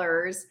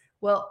painkillers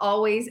will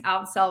always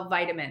outsell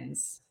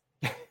vitamins.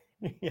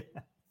 If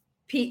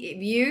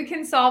you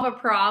can solve a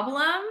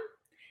problem,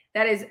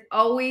 that is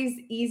always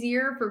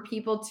easier for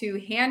people to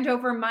hand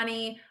over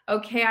money.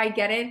 Okay, I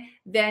get it.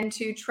 Than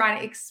to try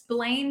to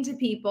explain to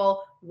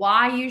people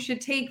why you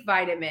should take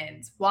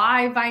vitamins,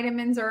 why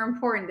vitamins are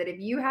important. That if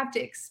you have to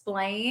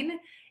explain,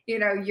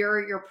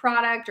 your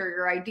product or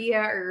your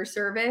idea or your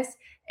service,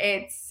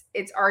 it's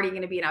already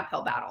going to be an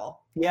uphill battle.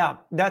 Yeah,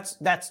 that's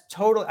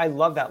totally. I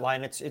love that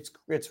line.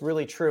 It's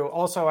really true.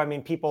 Also, I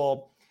mean,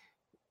 people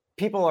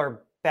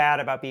are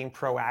bad about being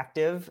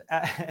proactive,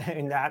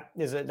 and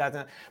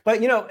but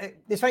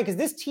it's funny because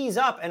this tees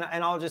up, and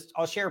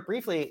I'll share it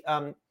briefly.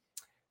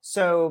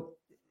 So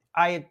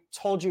I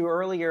told you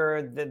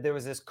earlier that there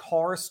was this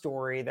car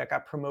story that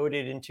got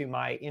promoted into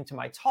my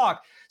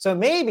talk. So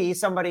maybe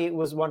somebody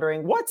was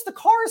wondering, what's the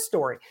car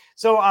story?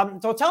 So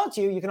I'll tell it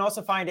to you. You can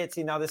also find it.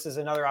 See, now this is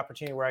another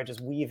opportunity where I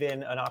just weave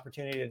in an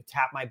opportunity to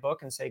tap my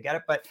book and say, get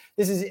it. But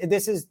this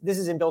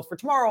is in Built for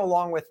Tomorrow,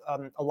 along with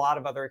a lot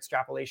of other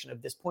extrapolation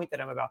of this point that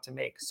I'm about to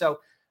make.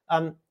 So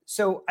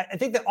I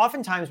think that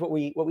oftentimes what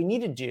we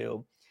need to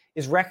do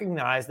is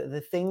recognize that the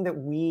thing that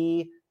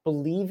we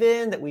believe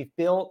in, that we've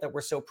built, that we're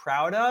so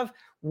proud of,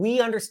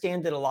 we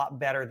understand it a lot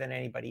better than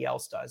anybody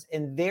else does.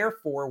 And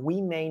therefore,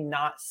 we may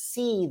not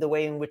see the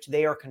way in which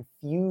they are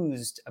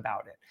confused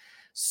about it.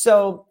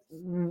 So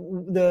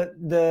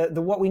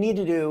what we need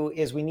to do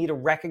is we need to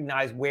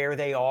recognize where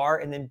they are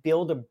and then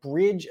build a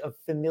bridge of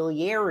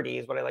familiarity,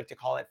 is what I like to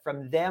call it,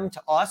 from them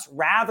to us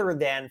rather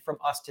than from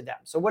us to them.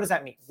 So what does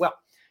that mean? Well,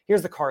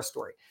 here's the car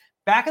story.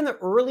 Back in the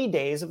early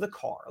days of the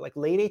car, like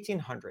late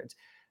 1800s,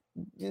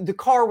 the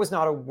car was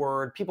not a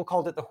word. People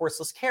called it the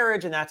horseless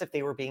carriage, and that's if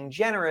they were being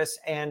generous.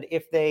 And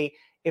if they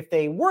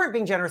weren't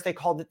being generous, they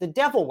called it the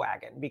devil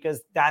wagon,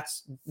 because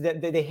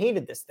they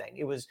hated this thing.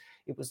 It was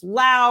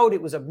loud.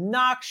 It was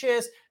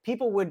obnoxious.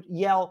 People would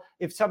yell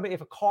if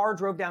a car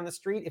drove down the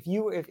street.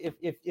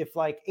 If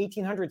like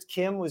 1800s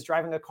Kim was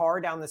driving a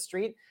car down the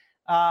street,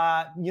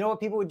 you know what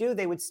people would do?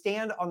 They would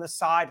stand on the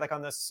side, like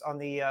on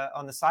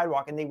the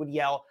sidewalk, and they would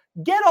yell,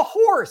 "Get a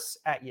horse!"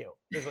 at you,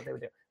 is what they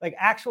would do. Like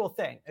actual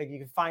thing. Like you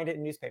can find it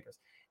in newspapers.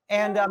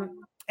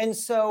 And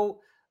so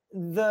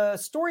the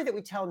story that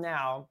we tell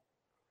now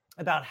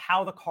about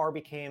how the car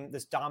became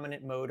this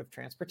dominant mode of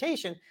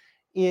transportation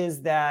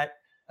is that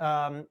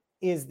and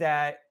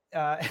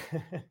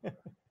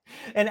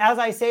as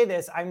I say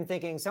this, I'm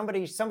thinking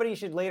somebody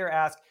should later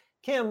ask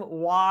Kim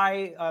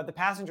why the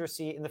passenger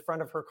seat in the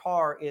front of her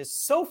car is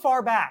so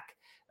far back.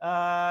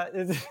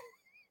 It's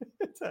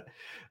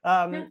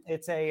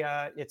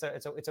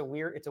a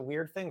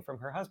weird thing from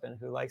her husband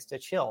who likes to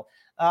chill.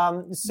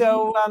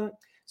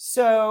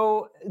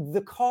 So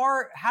the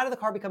car, how did the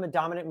car become a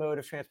dominant mode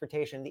of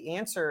transportation? The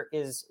answer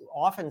is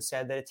often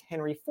said that it's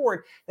Henry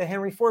Ford, that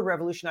Henry Ford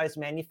revolutionized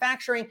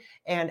manufacturing.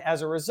 And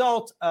as a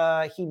result,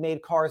 he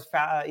made cars,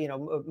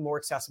 more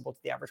accessible to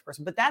the average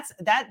person. But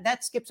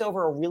that skips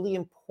over a really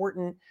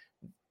important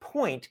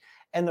point.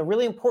 And the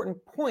really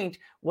important point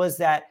was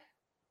that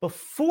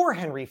before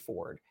Henry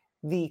Ford,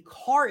 the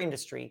car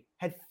industry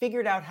had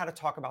figured out how to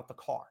talk about the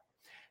car.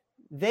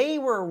 They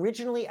were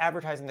originally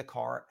advertising the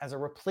car as a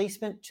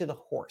replacement to the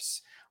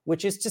horse,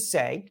 which is to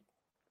say,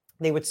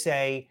 they would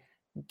say,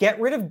 get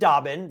rid of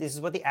Dobbin. This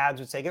is what the ads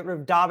would say. Get rid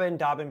of Dobbin,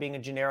 Dobbin being a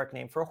generic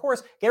name for a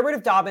horse. Get rid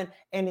of Dobbin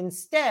and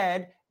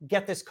instead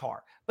get this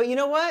car. But you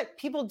know what?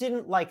 People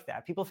didn't like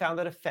that. People found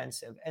it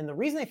offensive. And the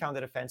reason they found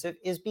it offensive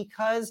is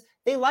because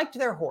they liked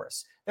their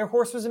horse. Their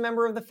horse was a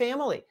member of the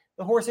family.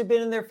 The horse had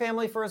been in their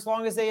family for as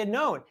long as they had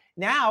known.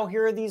 Now,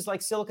 here are these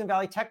like Silicon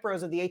Valley tech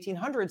bros of the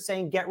 1800s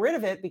saying, get rid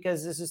of it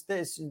because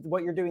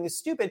what you're doing is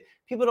stupid.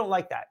 People don't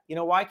like that. You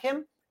know why,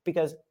 Kim?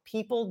 Because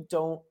people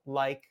don't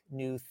like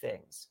new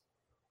things.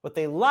 What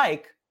they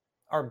like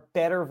are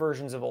better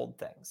versions of old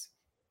things.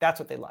 That's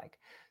what they like.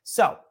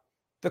 So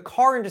the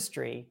car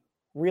industry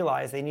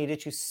realized they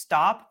needed to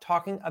stop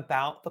talking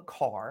about the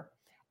car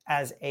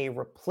as a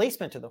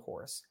replacement to the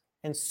horse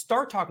and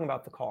start talking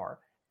about the car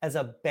as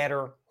a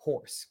better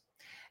horse.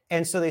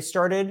 And so they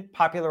started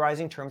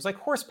popularizing terms like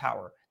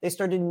horsepower. They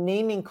started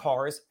naming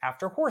cars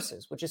after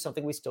horses, which is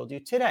something we still do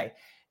today.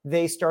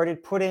 They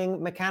started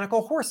putting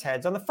mechanical horse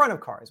heads on the front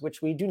of cars,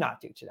 which we do not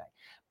do today.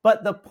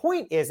 But the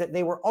point is that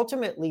they were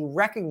ultimately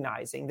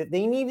recognizing that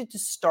they needed to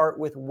start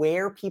with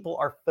where people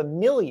are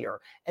familiar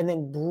and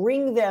then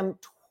bring them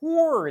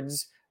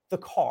towards the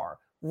car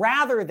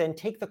rather than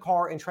take the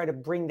car and try to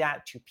bring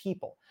that to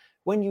people.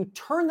 When you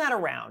turn that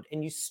around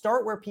and you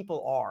start where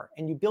people are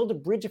and you build a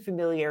bridge of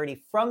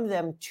familiarity from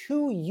them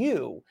to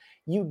you,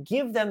 you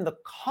give them the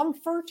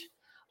comfort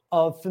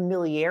of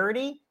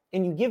familiarity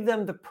and you give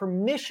them the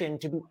permission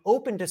to be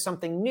open to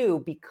something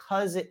new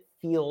because it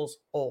feels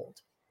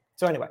old.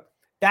 So anyway,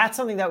 that's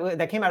something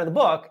that came out of the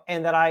book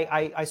and that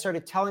I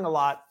started telling a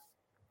lot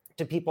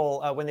to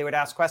people when they would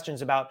ask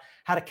questions about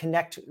how to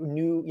connect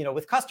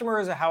with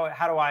customers,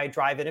 how do I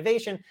drive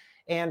innovation?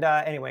 And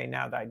anyway,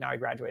 now I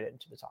graduated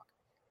into the talk.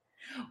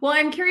 Well,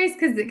 I'm curious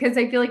because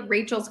I feel like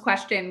Rachel's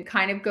question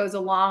kind of goes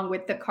along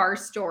with the car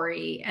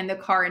story and the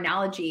car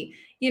analogy.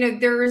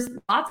 There's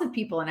lots of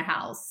people in a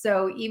house.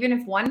 So even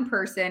if one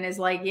person is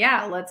like,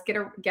 yeah, let's get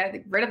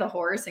rid of the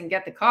horse and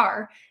get the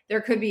car,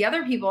 there could be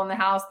other people in the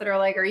house that are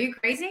like, are you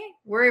crazy?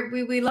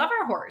 We love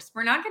our horse.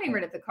 We're not getting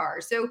rid of the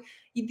car. So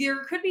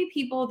there could be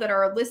people that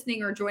are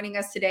listening or joining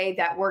us today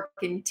that work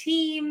in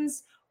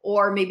teams,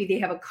 or maybe they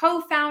have a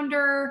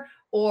co-founder,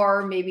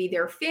 or maybe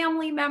their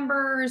family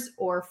members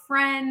or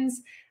friends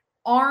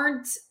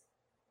aren't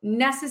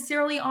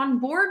necessarily on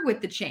board with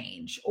the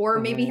change, or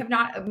maybe have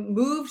not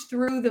moved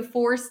through the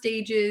 4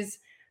 stages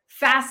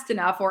fast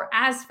enough or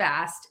as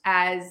fast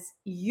as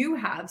you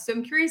have. So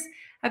I'm curious,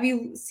 have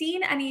you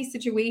seen any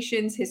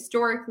situations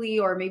historically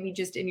or maybe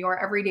just in your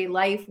everyday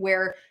life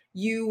where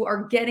you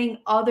are getting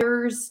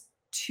others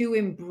to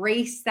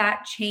embrace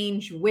that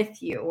change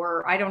with you,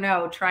 or I don't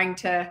know, trying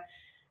to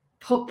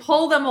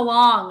pull them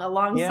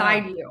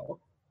alongside you?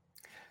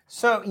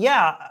 So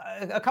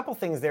a couple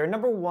things there.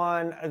 Number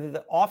one,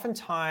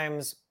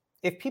 oftentimes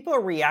if people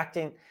are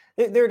reacting,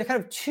 there are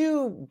kind of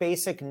 2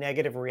 basic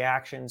negative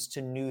reactions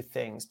to new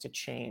things, to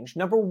change.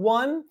 Number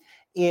one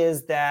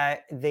is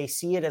that they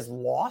see it as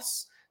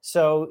loss.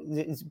 So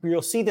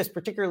you'll see this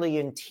particularly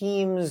in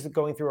teams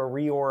going through a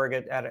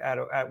reorg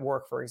at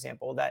work, for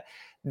example, that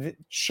the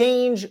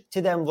change to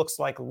them looks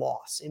like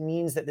loss. It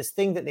means that this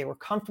thing that they were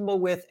comfortable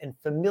with and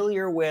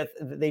familiar with,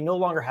 they no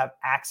longer have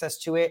access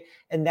to it.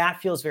 And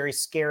that feels very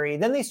scary.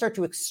 Then they start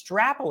to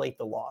extrapolate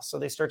the loss. So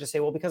they start to say,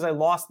 well, because I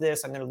lost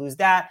this, I'm going to lose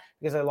that.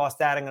 Because I lost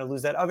that, I'm going to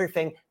lose that other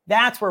thing.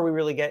 That's where we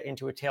really get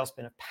into a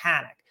tailspin of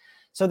panic.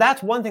 So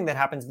that's one thing that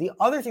happens. The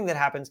other thing that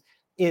happens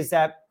is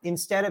that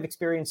instead of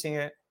experiencing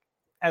it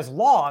as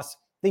loss,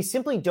 they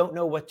simply don't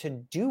know what to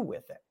do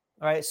with it.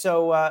 All right.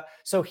 So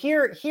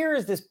here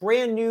is this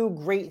brand new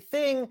great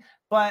thing,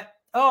 but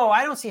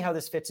I don't see how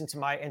this fits into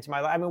my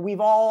life. I mean,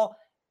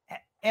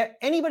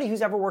 anybody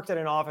who's ever worked at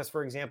an office,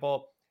 for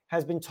example,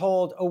 has been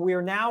told,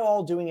 we're now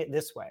all doing it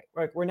this way,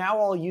 right? We're now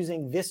all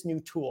using this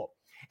new tool.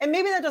 And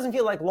maybe that doesn't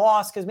feel like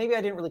loss because maybe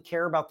I didn't really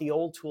care about the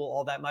old tool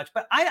all that much,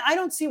 but I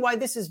don't see why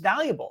this is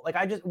valuable. Like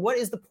what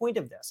is the point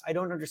of this? I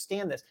don't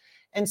understand this.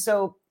 And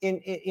so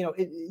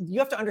you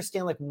have to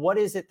understand like, what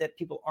is it that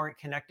people aren't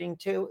connecting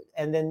to?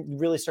 And then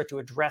really start to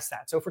address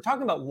that. So if we're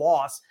talking about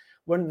loss,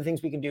 one of the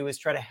things we can do is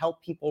try to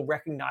help people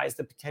recognize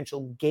the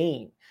potential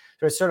gain,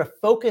 to sort of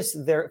focus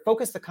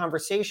the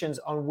conversations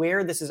on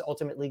where this is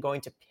ultimately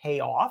going to pay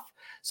off,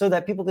 so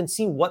that people can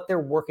see what they're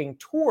working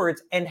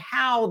towards and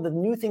how the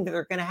new thing that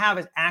they're going to have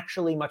is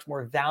actually much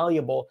more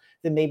valuable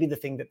than maybe the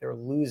thing that they're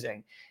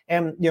losing.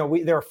 And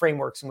there are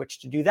frameworks in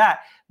which to do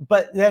that.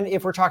 But then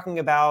if we're talking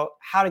about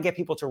how to get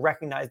people to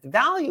recognize the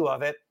value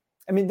of it,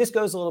 I mean, this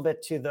goes a little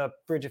bit to the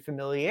bridge of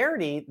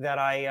familiarity that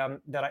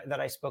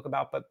I spoke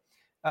about. But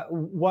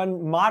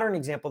one modern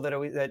example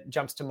that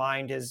jumps to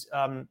mind is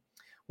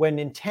when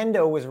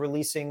Nintendo was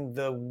releasing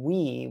the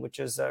Wii, which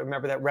is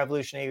remember that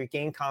revolutionary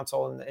game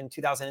console in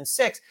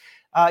 2006.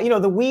 The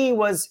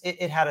Wii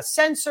it had a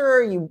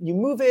sensor. You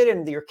move it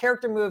and your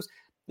character moves.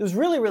 It was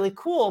really, really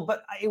cool,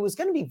 but it was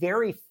going to be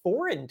very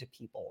foreign to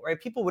people,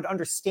 right? People would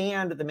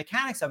understand the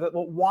mechanics of it,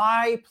 but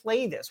why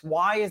play this?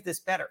 Why is this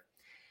better?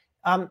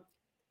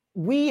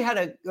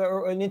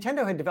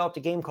 Nintendo had developed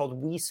a game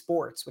called Wii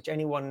Sports, which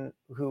anyone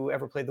who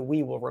ever played the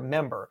Wii will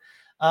remember.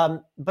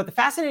 But the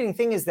fascinating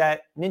thing is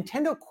that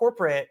Nintendo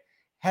corporate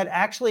had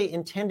actually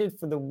intended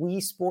for the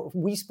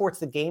Wii Sports,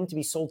 the game, to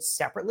be sold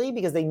separately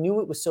because they knew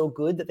it was so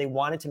good that they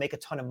wanted to make a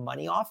ton of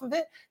money off of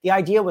it. The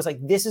idea was like,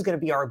 this is going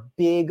to be our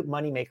big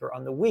moneymaker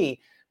on the Wii.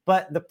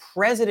 But the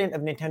president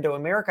of Nintendo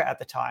America at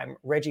the time,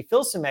 Reggie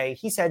Fils-Aimé,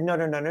 he said,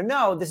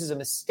 no, this is a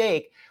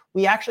mistake.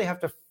 We actually have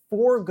to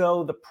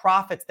forego the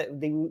profits that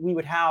we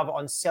would have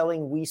on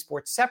selling Wii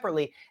Sports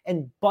separately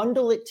and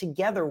bundle it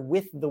together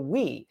with the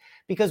Wii.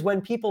 Because when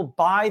people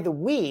buy the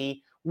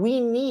Wii,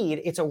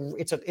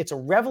 it's a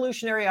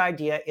revolutionary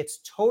idea. It's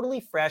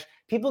totally fresh.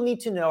 People need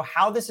to know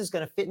how this is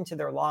going to fit into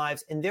their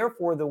lives. And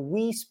therefore, the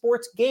Wii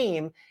Sports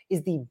game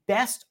is the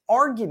best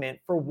argument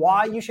for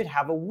why you should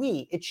have a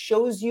Wii. It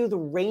shows you the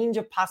range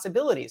of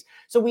possibilities.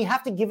 So we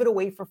have to give it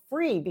away for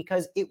free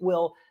because it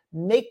will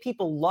make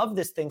people love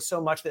this thing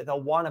so much that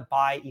they'll want to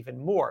buy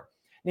even more.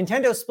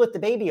 Nintendo split the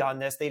baby on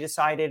this. They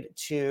decided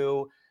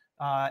to,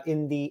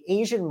 in the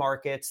Asian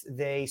markets,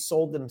 they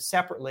sold them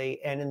separately.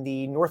 And in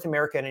the North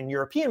American and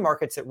European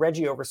markets that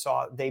Reggie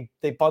oversaw, they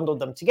bundled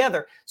them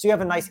together. So you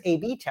have a nice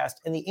A/B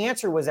test. And the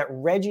answer was that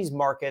Reggie's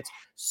markets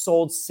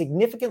sold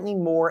significantly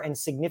more and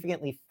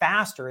significantly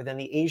faster than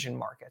the Asian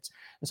markets.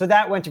 And so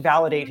that went to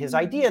validate his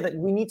idea that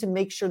we need to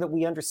make sure that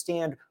we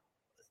understand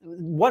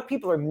what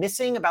people are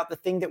missing about the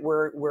thing that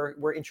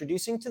we're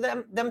introducing to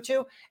them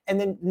to, and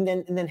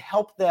then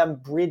help them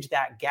bridge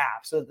that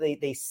gap so that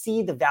they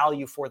see the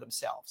value for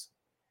themselves.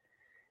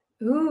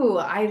 Ooh,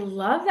 I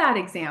love that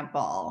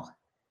example.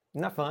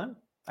 Isn't that fun?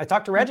 I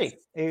talked to Reggie.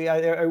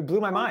 It blew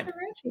my mind.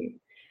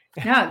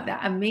 No,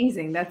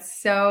 amazing.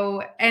 That's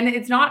so, and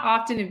it's not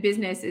often in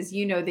business, as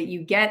you know, that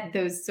you get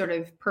those sort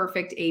of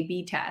perfect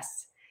A/B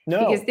tests.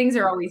 No. Because things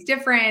are always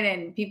different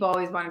and people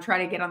always want to try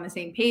to get on the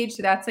same page.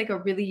 So that's like a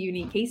really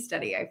unique case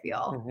study, I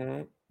feel.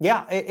 Mm-hmm.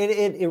 Yeah,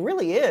 it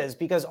really is,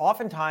 because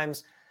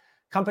oftentimes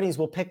companies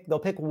they'll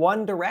pick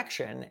one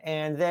direction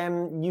and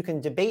then you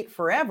can debate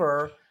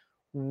forever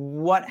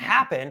what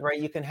happened, right?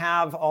 You can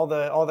have all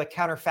the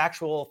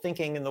counterfactual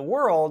thinking in the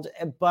world,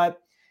 but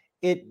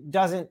it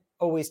doesn't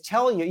always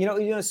tell you.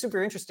 It's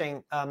super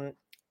interesting.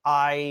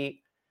 I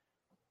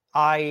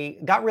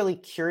got really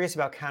curious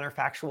about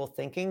counterfactual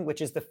thinking,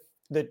 which is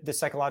the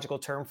psychological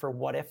term for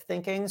what if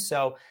thinking.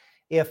 So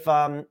if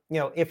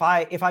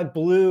I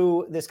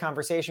blew this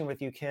conversation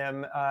with you,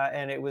 Kim,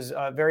 and it was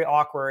very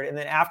awkward, and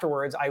then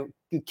afterwards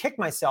you kick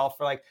myself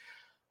for like,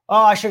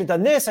 oh, I should have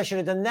done this, I should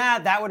have done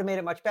that, that would have made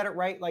it much better,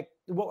 right? Like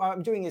what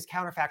I'm doing is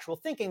counterfactual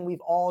thinking.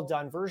 We've all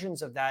done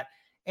versions of that.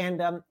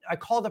 And I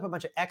called up a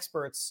bunch of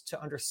experts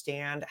to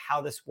understand how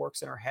this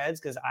works in our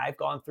heads, because I've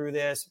gone through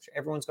this,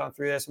 everyone's gone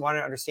through this, wanted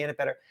to understand it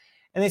better.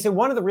 And they said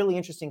one of the really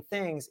interesting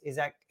things is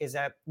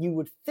that you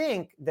would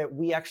think that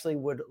we actually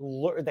would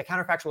learn, that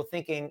counterfactual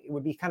thinking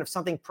would be kind of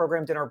something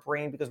programmed in our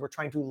brain because we're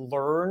trying to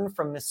learn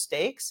from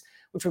mistakes,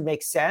 which would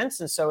make sense.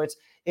 And so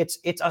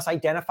it's us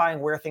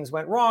identifying where things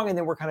went wrong, and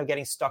then we're kind of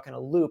getting stuck in a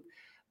loop.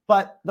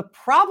 But the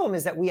problem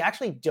is that we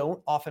actually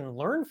don't often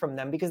learn from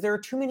them because there are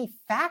too many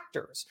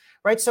factors,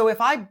 right? So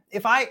if I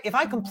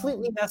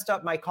completely messed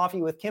up my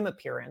Coffee with Kim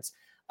appearance,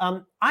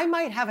 I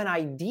might have an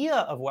idea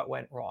of what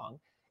went wrong,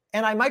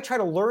 and I might try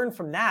to learn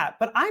from that,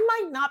 but I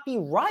might not be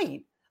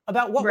right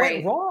about what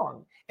went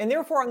wrong. And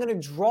therefore, I'm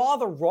going to draw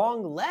the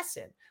wrong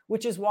lesson,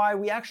 which is why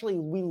we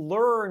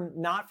learn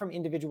not from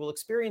individual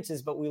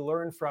experiences, but we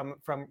learn from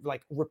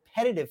like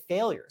repetitive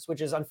failures, which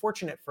is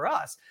unfortunate for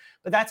us,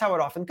 but that's how it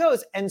often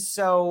goes. And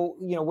so,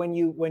 when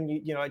you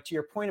to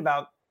your point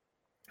about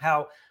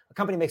how a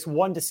company makes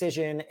one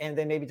decision and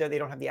then maybe they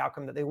don't have the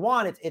outcome that they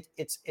want,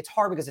 it's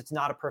hard because it's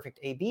not a perfect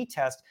A/B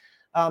test.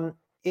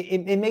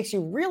 It makes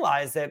you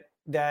realize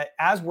that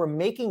as we're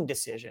making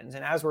decisions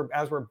and as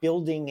we're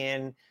building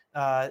in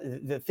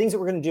the things that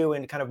we're going to do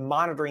and kind of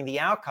monitoring the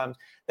outcomes,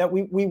 that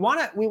we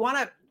want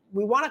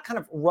to kind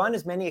of run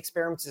as many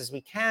experiments as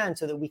we can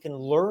so that we can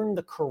learn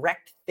the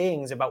correct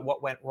things about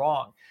what went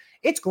wrong.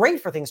 It's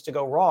great for things to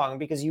go wrong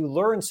because you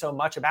learn so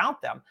much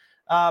about them.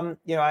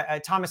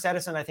 Thomas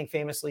Edison, I think,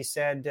 famously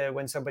said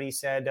when somebody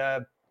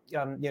said,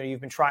 you've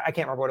been trying, I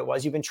can't remember what it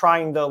was. You've been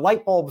trying the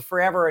light bulb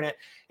forever and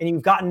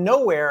you've gotten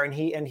nowhere. And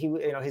he,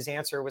 his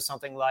answer was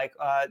something like,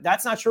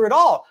 that's not true at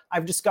all.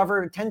 I've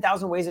discovered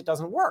 10,000 ways it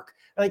doesn't work.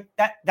 Like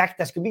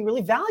that could be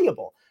really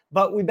valuable,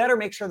 but we better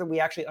make sure that we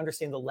actually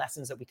understand the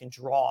lessons that we can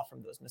draw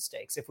from those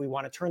mistakes if we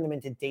want to turn them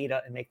into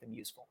data and make them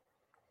useful.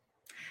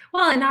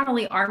 Well, and not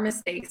only our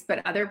mistakes,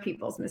 but other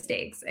people's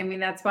mistakes. I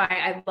mean, that's why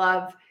I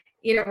love,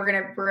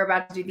 we're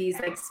about to do these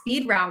like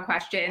speed round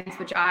questions,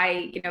 which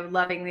I,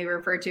 lovingly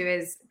refer to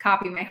as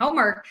copy my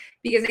homework,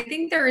 because I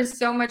think there is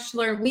so much to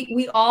learn.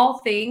 We all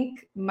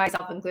think,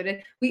 myself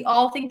included, we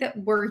all think that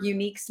we're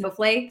unique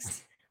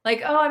snowflakes.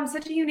 Like, oh, I'm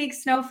such a unique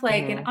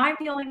snowflake and I'm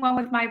the only one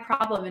with my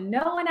problem and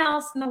no one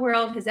else in the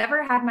world has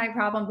ever had my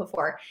problem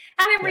before.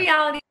 And in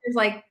reality, there's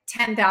like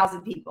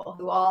 10,000 people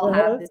who all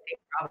have the same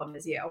problem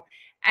as you.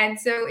 And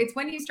so it's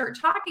when you start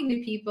talking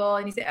to people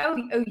and you say, oh,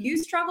 you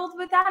struggled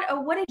with that. Oh,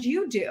 what did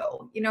you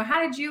do?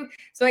 How did you?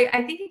 So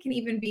I think it can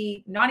even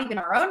be not even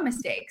our own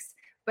mistakes,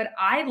 but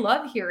I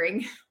love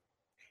hearing,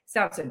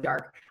 sounds so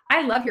dark.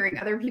 I love hearing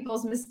other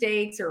people's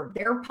mistakes or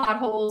their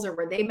potholes or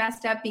where they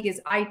messed up, because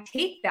I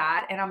take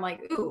that and I'm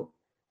like, ooh,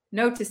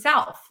 note to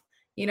self,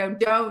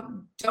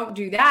 don't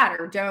do that,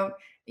 or don't,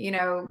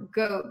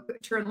 go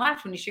turn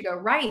left when you should go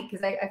right.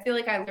 Because I feel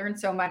like I learned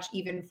so much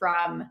even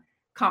from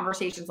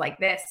conversations like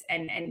this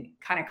and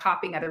kind of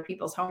copying other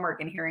people's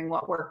homework and hearing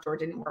what worked or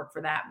didn't work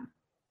for them.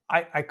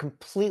 I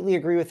completely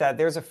agree with that.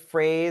 There's a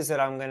phrase that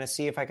I'm going to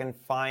see if I can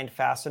find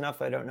fast enough.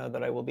 I don't know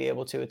that I will be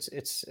able to.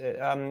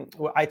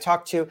 I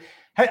talked to,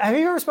 have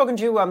you ever spoken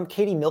to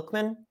Katie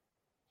Milkman?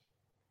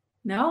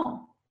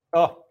 No.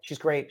 Oh, she's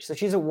great. So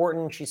she's at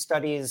Wharton. She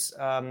studies,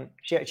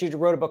 she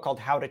wrote a book called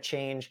How to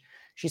Change.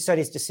 She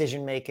studies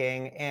decision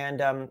making.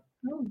 And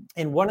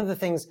one of the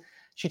things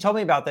she told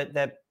me about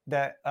I'm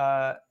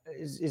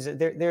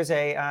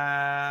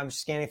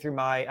scanning through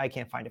I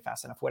can't find it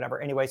fast enough, whatever.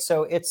 Anyway,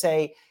 so it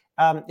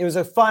was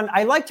a fun,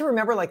 I like to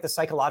remember like the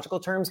psychological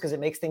terms because it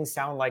makes things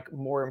sound like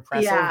more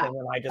impressive than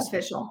when I just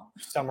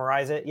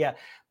summarize it. Yeah.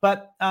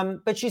 But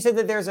she said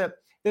that there's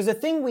a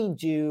thing we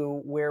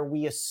do where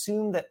we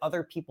assume that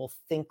other people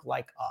think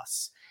like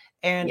us.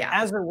 And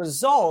as a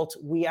result,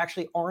 we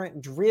actually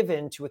aren't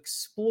driven to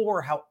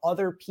explore how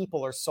other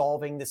people are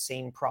solving the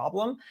same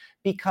problem,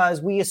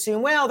 because we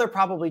assume, well, they're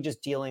probably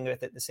just dealing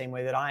with it the same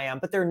way that I am,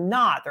 but they're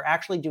not. They're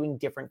actually doing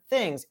different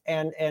things.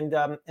 And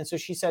so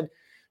she said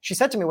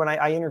to me when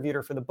I interviewed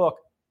her for the book,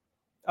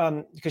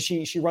 because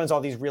she runs all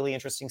these really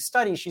interesting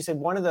studies, she said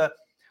one of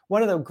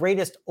the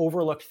greatest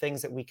overlooked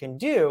things that we can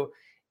do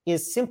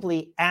is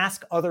simply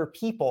ask other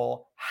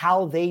people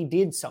how they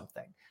did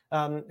something.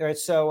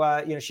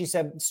 She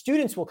said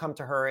students will come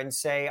to her and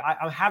say,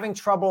 I'm having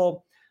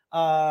trouble,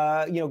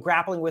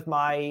 grappling with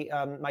my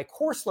my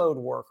course load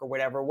work or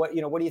whatever. What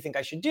do you think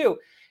I should do?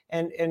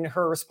 And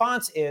her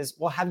response is,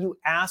 well, have you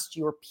asked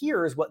your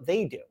peers what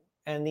they do?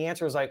 And the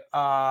answer is like,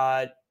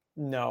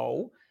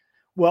 no.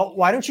 Well,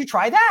 why don't you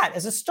try that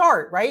as a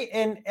start, right?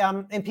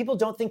 And people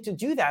don't think to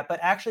do that, but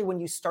actually when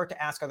you start to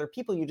ask other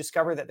people, you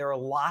discover that there are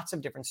lots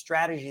of different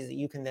strategies that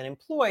you can then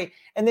employ.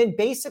 And then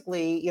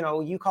basically,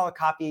 you call it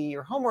copy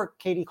your homework,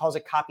 Katie calls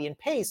it copy and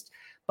paste.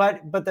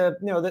 But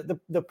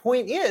the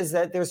point is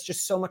that there's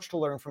just so much to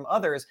learn from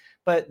others.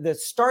 But the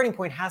starting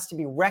point has to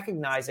be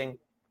recognizing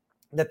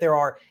that there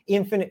are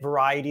infinite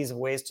varieties of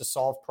ways to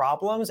solve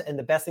problems. And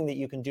the best thing that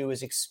you can do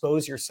is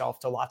expose yourself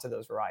to lots of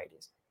those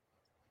varieties.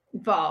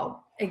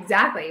 Well,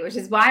 exactly, which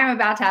is why I'm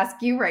about to ask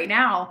you right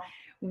now,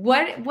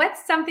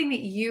 what's something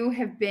that you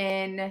have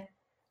been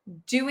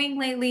doing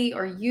lately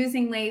or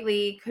using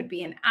lately? Could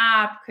be an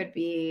app, could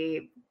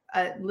be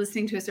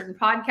listening to a certain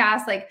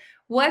podcast. Like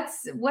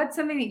what's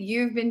something that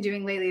you've been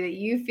doing lately that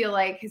you feel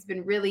like has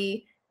been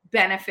really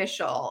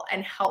beneficial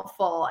and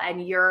helpful, and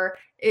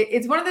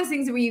it's one of those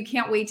things where you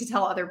can't wait to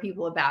tell other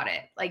people about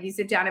it. Like you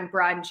sit down and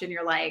brunch and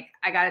you're like,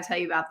 I got to tell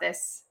you about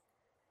this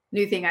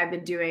new thing I've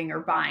been doing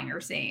or buying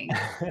or seeing.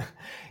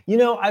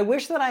 I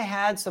wish that I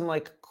had some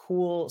like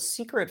cool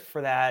secret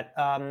for that.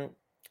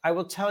 I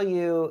will tell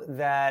you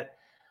that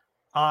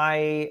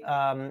I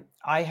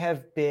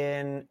have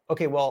been,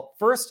 okay, well,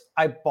 first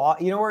I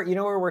bought,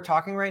 where we're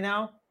talking right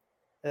now?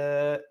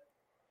 Here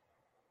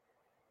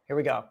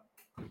we go.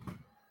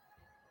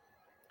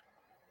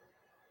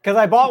 Because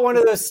I bought one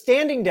of those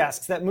standing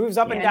desks that moves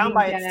up and down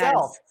by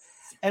itself.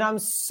 And I'm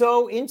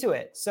so into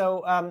it.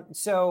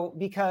 So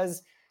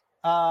because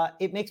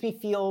it makes me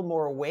feel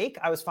more awake.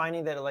 I was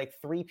finding that at like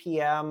 3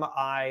 p.m.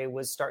 I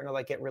was starting to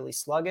like get really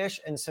sluggish.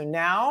 And so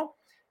now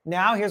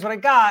here's what I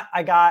got.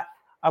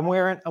 I'm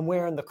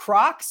wearing the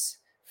Crocs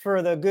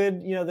for the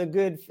good, the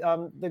good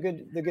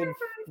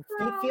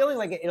feet feeling.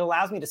 Like it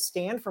allows me to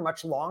stand for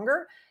much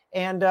longer.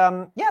 And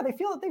yeah, they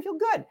feel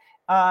good.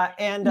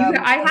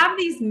 I have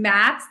these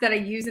mats that I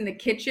use in the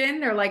kitchen.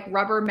 They're like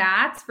rubber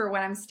mats for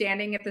when I'm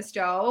standing at the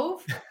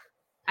stove.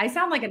 I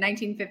sound like a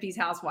 1950s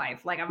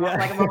housewife. Like I'm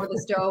over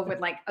the stove with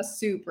like a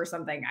soup or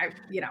something.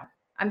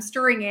 I'm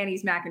stirring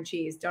Annie's mac and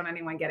cheese. Don't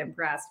anyone get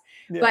impressed.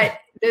 Yeah.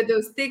 But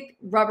those thick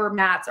rubber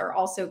mats are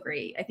also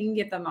great. I think you can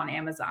get them on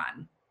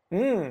Amazon.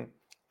 I'm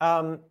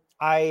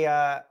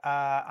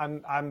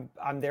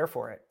there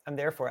for it. I'm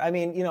there for it. I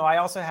mean, I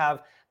also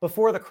have,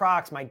 before the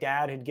Crocs, my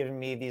dad had given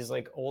me these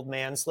like old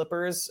man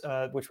slippers,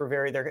 which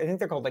were I think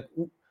they're called like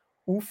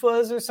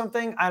OOFAs or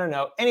something. I don't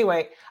know.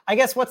 Anyway, I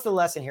guess what's the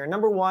lesson here?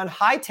 Number one,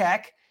 high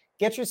tech,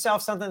 get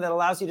yourself something that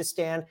allows you to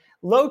stand.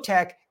 Low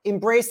tech,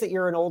 embrace that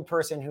you're an old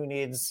person who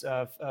needs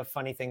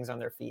funny things on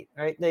their feet,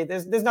 right?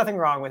 There's nothing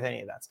wrong with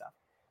any of that stuff.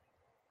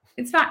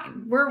 It's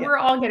fine. We're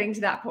all getting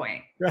to that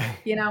point, right?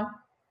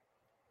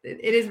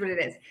 It is what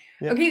it is.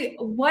 Yeah. Okay.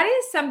 What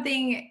is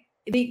something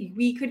that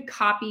we could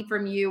copy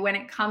from you when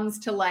it comes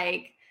to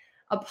like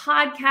a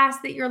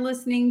podcast that you're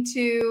listening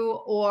to,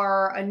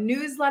 or a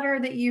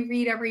newsletter that you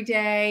read every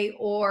day,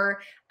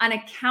 or an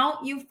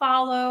account you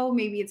follow?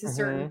 Maybe it's a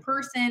certain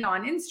person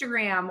on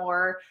Instagram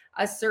or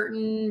a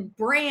certain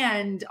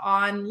brand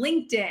on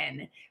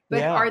LinkedIn.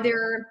 But are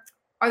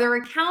there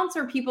accounts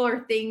or people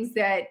or things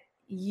that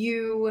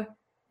you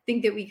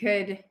think that we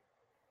could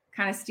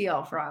kind of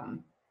steal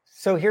from?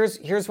 So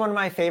here's one of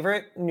my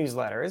favorite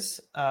newsletters.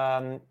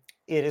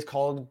 It is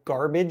called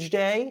Garbage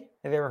Day.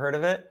 Have you ever heard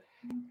of it?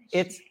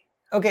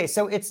 Okay.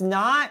 So it's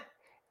not,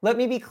 let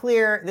me be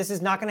clear, this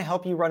is not going to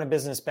help you run a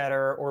business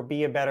better or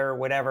be a better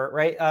whatever,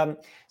 right?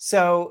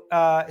 So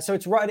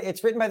it's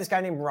written by this guy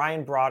named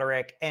Ryan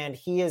Broderick, and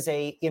he is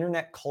a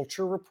internet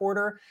culture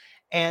reporter.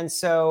 And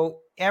so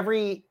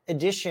every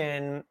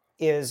edition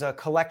is a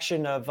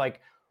collection of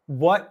like,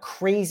 what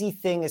crazy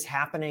thing is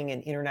happening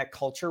in internet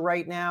culture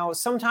right now.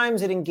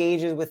 Sometimes it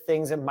engages with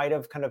things that might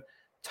have kind of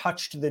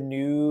touched the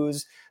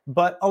news,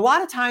 but a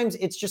lot of times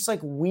it's just like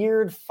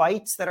weird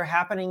fights that are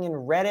happening in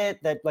Reddit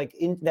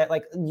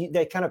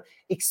that kind of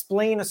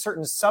explain a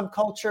certain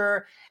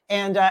subculture.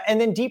 And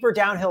then deeper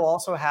down, he'll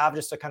also have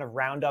just a kind of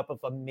roundup of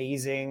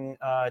amazing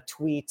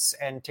tweets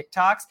and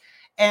TikToks.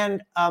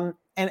 And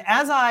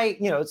as I,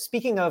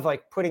 speaking of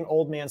like putting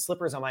old man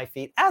slippers on my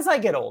feet, as I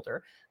get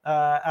older,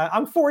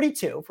 I'm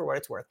 42 for what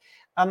it's worth.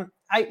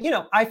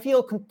 I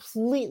feel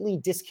completely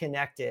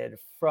disconnected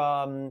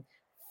from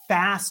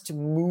fast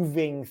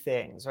moving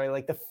things, right?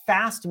 Like the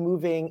fast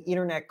moving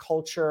internet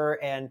culture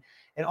and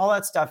all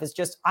that stuff is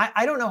just,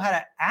 I don't know how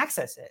to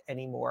access it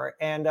anymore.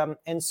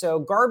 And so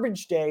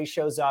Garbage Day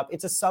shows up.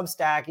 It's a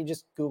Substack. You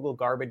just Google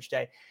Garbage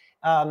Day.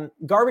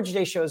 Garbage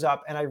Day shows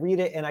up and I read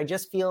it and I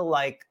just feel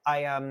like I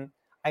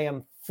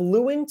am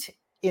fluent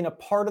in a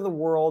part of the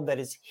world that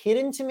is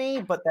hidden to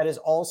me, but that is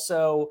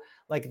also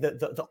like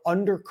the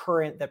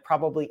undercurrent that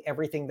probably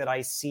everything that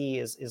I see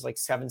is like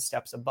 7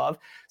 steps above.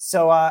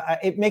 So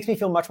it makes me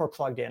feel much more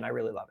plugged in. I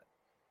really love it.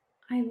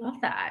 I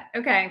love that.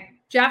 Okay.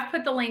 Jeff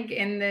put the link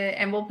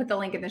and we'll put the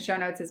link in the show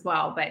notes as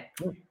well, but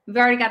we've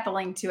already got the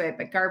link to it,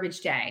 but Garbage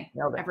Day,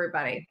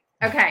 everybody.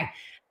 Okay.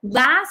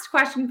 Last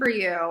question for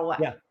you.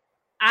 Yeah.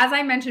 As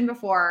I mentioned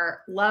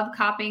before, love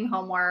copying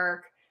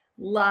homework,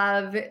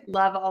 love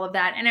all of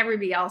that. And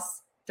everybody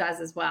else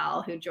does as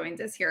well, who joins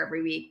us here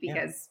every week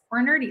because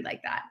we're nerdy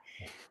like that.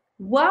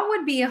 What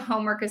would be a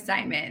homework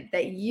assignment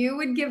that you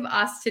would give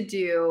us to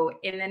do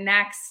in the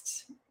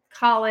next,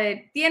 call it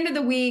the end of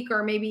the week,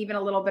 or maybe even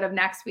a little bit of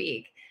next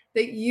week,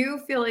 that you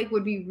feel like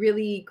would be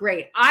really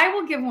great? I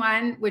will give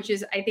one, which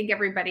is, I think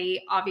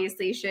everybody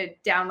obviously should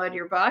download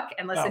your book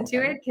and listen to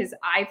it, because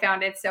I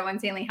found it so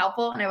insanely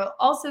helpful. And I will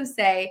also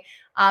say,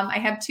 I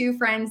have 2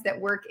 friends that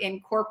work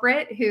in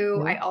corporate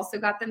who I also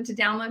got them to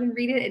download and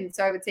read it. And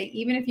so I would say,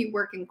 even if you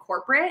work in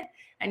corporate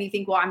and you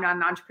think, well, I'm not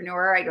an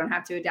entrepreneur, I don't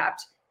have to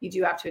adapt. You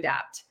do have to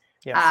adapt.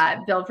 Yes.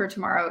 Build for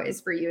Tomorrow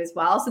is for you as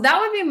well. So that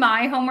would be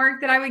my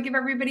homework that I would give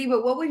everybody.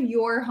 But what would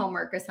your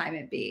homework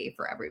assignment be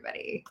for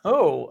everybody?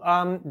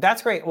 Oh,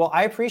 that's great. Well,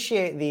 I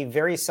appreciate the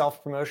very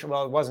self-promotion.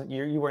 Well, it wasn't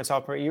you weren't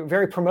self-promotion. You were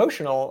very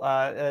promotional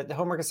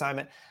homework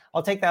assignment.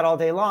 I'll take that all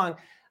day long.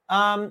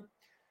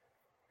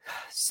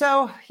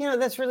 So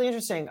that's really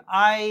interesting.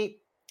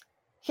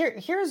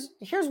 Here's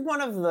one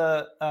of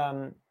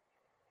the.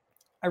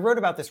 I wrote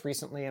about this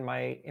recently in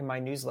my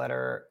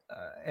newsletter,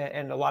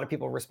 and a lot of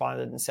people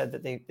responded and said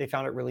that they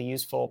found it really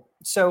useful.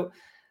 So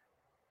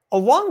a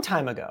long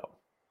time ago,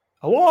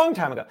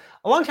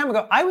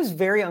 I was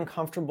very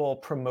uncomfortable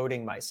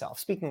promoting myself.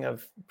 Speaking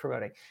of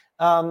promoting,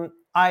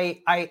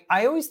 I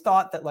always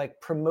thought that like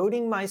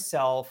promoting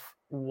myself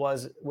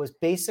was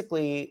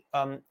basically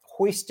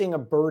hoisting a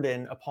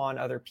burden upon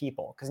other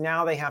people, because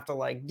now they have to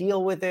like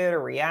deal with it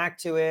or react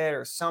to it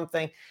or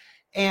something,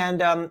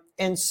 and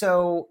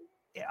so.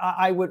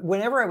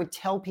 Whenever I would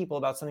tell people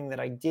about something that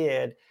I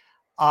did,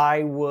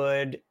 I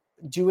would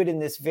do it in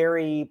this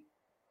very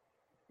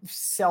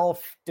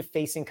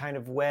self-defacing kind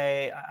of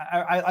way.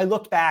 I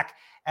looked back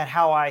at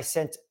how I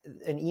sent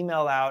an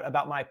email out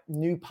about my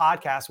new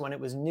podcast when it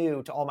was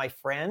new to all my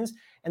friends.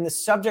 And the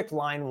subject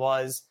line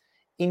was,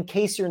 in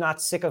case you're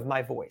not sick of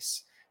my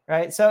voice,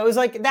 right? So it was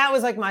like, that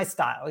was like my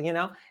style, you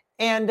know?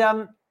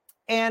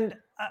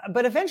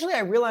 But eventually I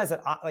realized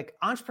that like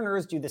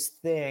entrepreneurs do this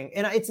thing,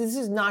 and this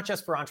is not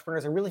just for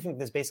entrepreneurs. I really think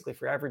this is basically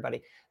for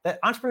everybody, that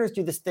entrepreneurs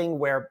do this thing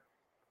where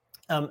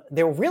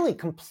they're really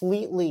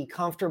completely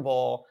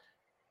comfortable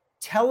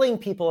telling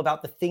people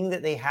about the thing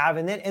that they have,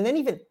 and then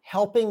even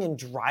helping and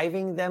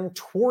driving them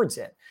towards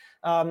it.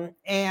 And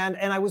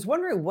I was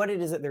wondering what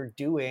it is that they're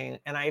doing.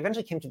 And I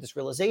eventually came to this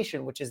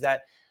realization, which is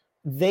that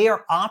they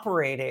are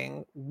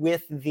operating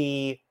with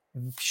the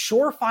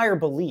surefire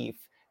belief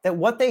that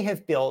what they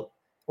have built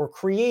or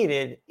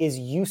created is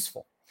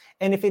useful.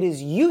 And if it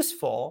is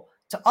useful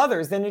to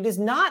others, then it is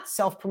not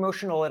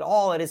self-promotional at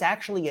all. It is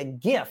actually a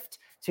gift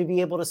to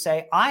be able to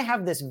say, I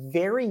have this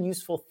very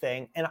useful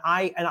thing, and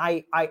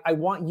I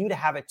want you to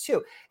have it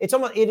too. It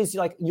is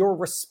like your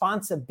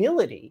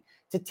responsibility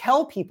to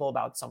tell people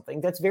about something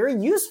that's very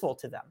useful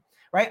to them,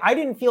 right? I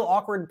didn't feel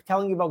awkward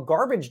telling you about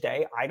Garbage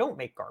Day. I don't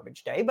make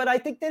Garbage Day, but I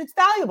think that it's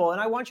valuable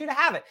and I want you to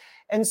have it.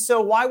 And so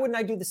why wouldn't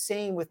I do the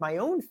same with my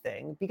own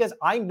thing? Because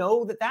I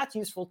know that that's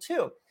useful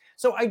too.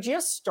 So I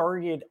just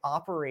started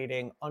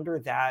operating under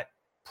that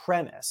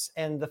premise.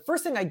 And the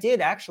first thing I did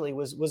actually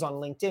was on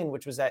LinkedIn,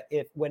 which was that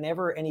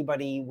whenever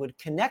anybody would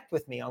connect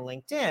with me on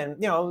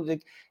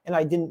LinkedIn, and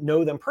I didn't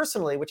know them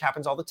personally, which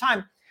happens all the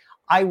time,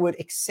 I would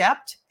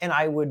accept and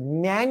I would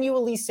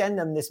manually send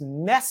them this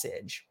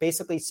message,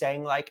 basically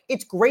saying like,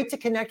 it's great to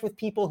connect with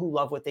people who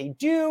love what they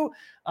do.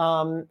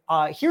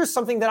 Here's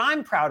something that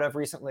I'm proud of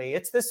recently.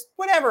 It's this,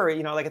 whatever,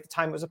 like at the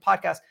time it was a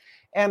podcast.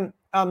 And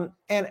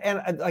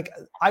like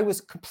I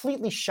was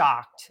completely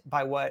shocked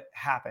by what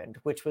happened,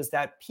 which was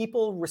that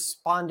people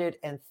responded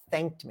and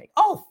thanked me.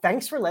 Oh,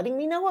 thanks for letting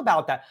me know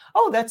about that.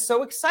 Oh, that's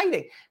so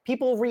exciting.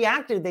 People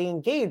reacted, they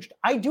engaged.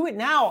 I do it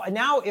now. And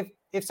now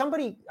if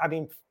somebody,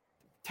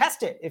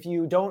 test it. If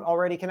you don't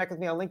already connect with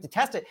me on LinkedIn,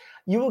 test it.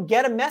 You will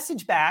get a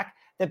message back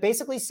that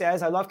basically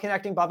says, I love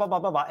connecting, blah, blah, blah,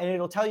 blah, blah. And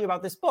it'll tell you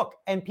about this book.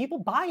 And people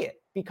buy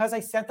it because I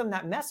sent them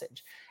that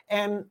message.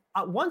 And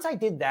once I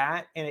did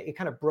that, and it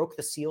kind of broke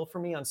the seal for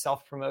me on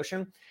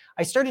self-promotion,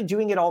 I started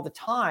doing it all the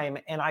time.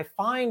 And I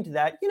find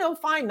that,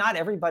 fine, not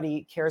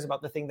everybody cares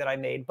about the thing that I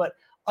made, but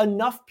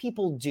enough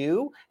people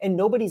do, and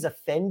nobody's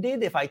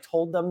offended if I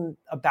told them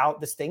about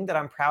this thing that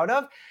I'm proud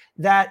of,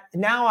 that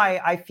now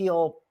I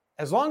feel,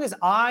 as long as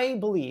I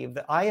believe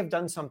that I have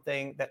done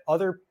something that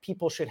other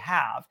people should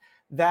have,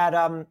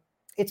 that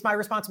it's my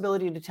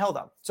responsibility to tell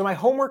them. So my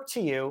homework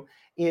to you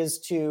is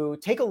to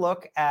take a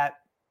look at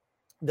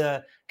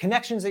the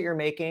connections that you're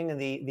making and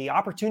the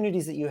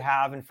opportunities that you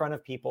have in front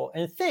of people,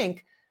 and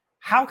think,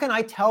 how can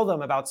I tell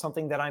them about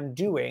something that I'm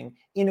doing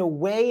in a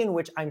way in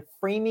which I'm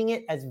framing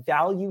it as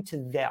value to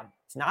them?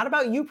 It's not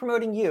about you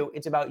promoting you.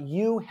 It's about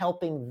you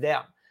helping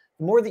them.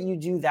 The more that you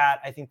do that,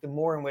 I think the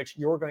more in which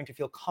you're going to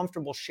feel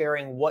comfortable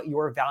sharing what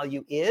your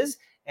value is,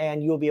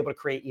 and you'll be able to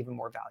create even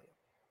more value.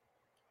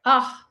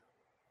 Oh,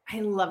 I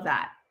love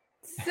that.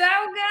 So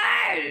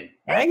good.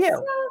 Thank you.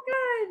 So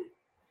good.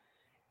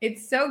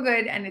 It's so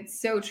good. And it's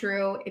so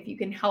true. If you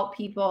can help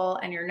people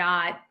and you're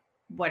not,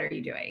 what are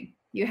you doing?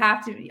 You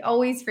have to be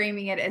always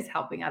framing it as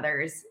helping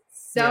others.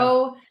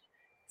 So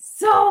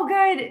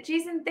good.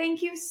 Jason,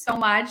 thank you so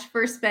much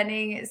for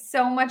spending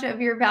so much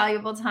of your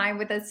valuable time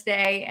with us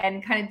today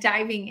and kind of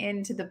diving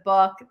into the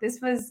book. This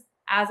was,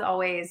 as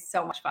always,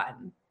 so much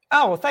fun.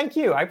 Oh, well, thank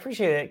you. I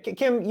appreciate it.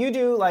 Kim, you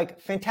do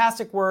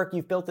fantastic work.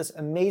 You've built this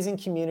amazing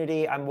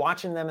community. I'm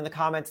watching them in the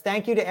comments.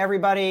 Thank you to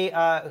everybody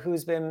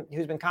who's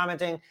been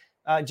commenting.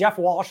 Jeff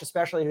Walsh,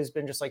 especially, who's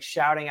been just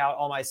shouting out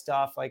all my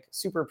stuff.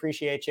 Super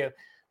appreciate you.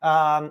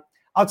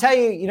 I'll tell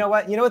you, you know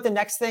what the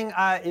next thing,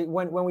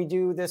 when we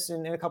do this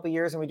in a couple of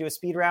years and we do a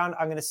speed round,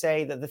 I'm going to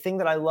say that the thing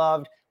that I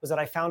loved was that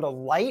I found a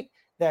light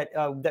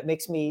that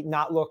makes me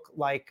not look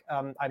like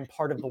I'm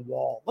part of the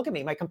wall. Look at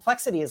me. My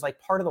complexity is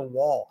part of the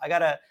wall. I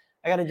gotta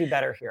do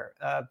better here.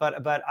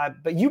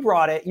 But you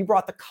brought it. You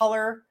brought the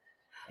color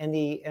and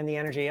the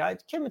energy.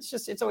 Kim,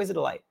 it's always a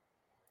delight.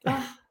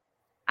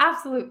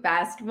 Absolute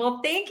best. Well,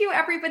 thank you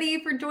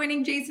everybody for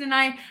joining Jason and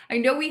I. I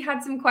know we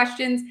had some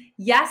questions.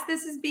 Yes,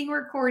 this is being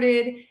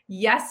recorded.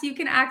 Yes, you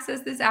can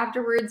access this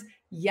afterwards.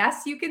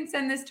 Yes, you can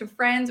send this to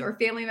friends or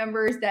family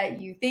members that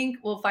you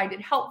think will find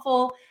it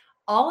helpful.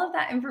 All of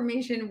that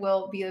information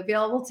will be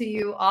available to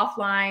you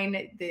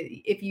offline.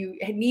 If you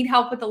need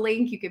help with the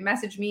link, you can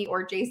message me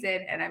or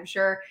Jason, and I'm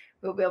sure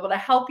we'll be able to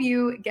help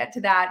you get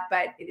to that.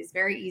 But it is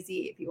very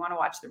easy if you want to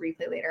watch the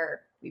replay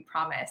later, we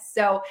promise.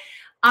 So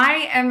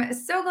I am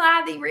so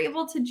glad that you were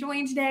able to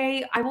join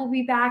today. I will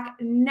be back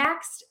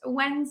next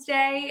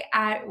Wednesday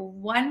at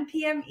 1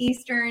 p.m.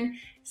 Eastern,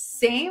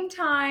 same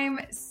time,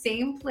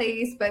 same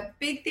place, but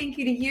big thank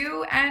you to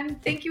you.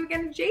 And thank you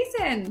again to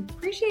Jason.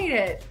 Appreciate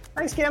it.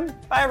 Thanks, Kim.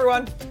 Bye,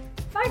 everyone.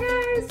 Bye,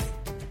 guys.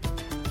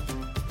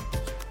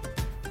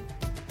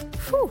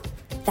 Whew,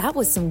 that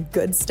was some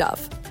good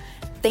stuff.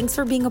 Thanks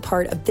for being a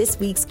part of this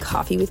week's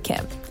Coffee with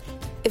Kim.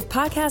 If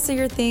podcasts are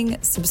your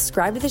thing,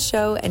 subscribe to the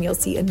show and you'll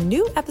see a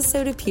new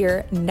episode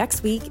appear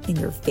next week in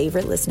your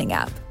favorite listening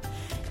app.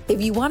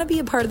 If you want to be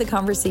a part of the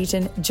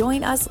conversation,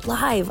 join us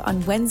live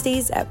on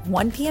Wednesdays at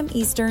 1 p.m.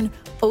 Eastern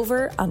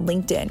over on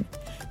LinkedIn.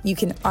 You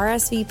can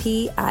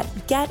RSVP at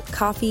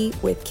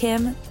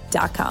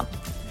getcoffeewithkim.com.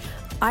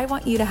 I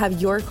want you to have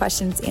your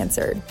questions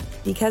answered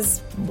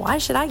because why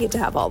should I get to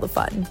have all the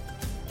fun?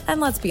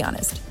 And let's be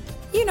honest,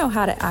 you know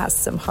how to ask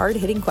some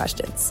hard-hitting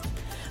questions.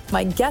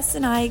 My guests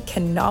and I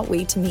cannot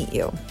wait to meet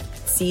you.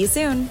 See you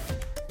soon.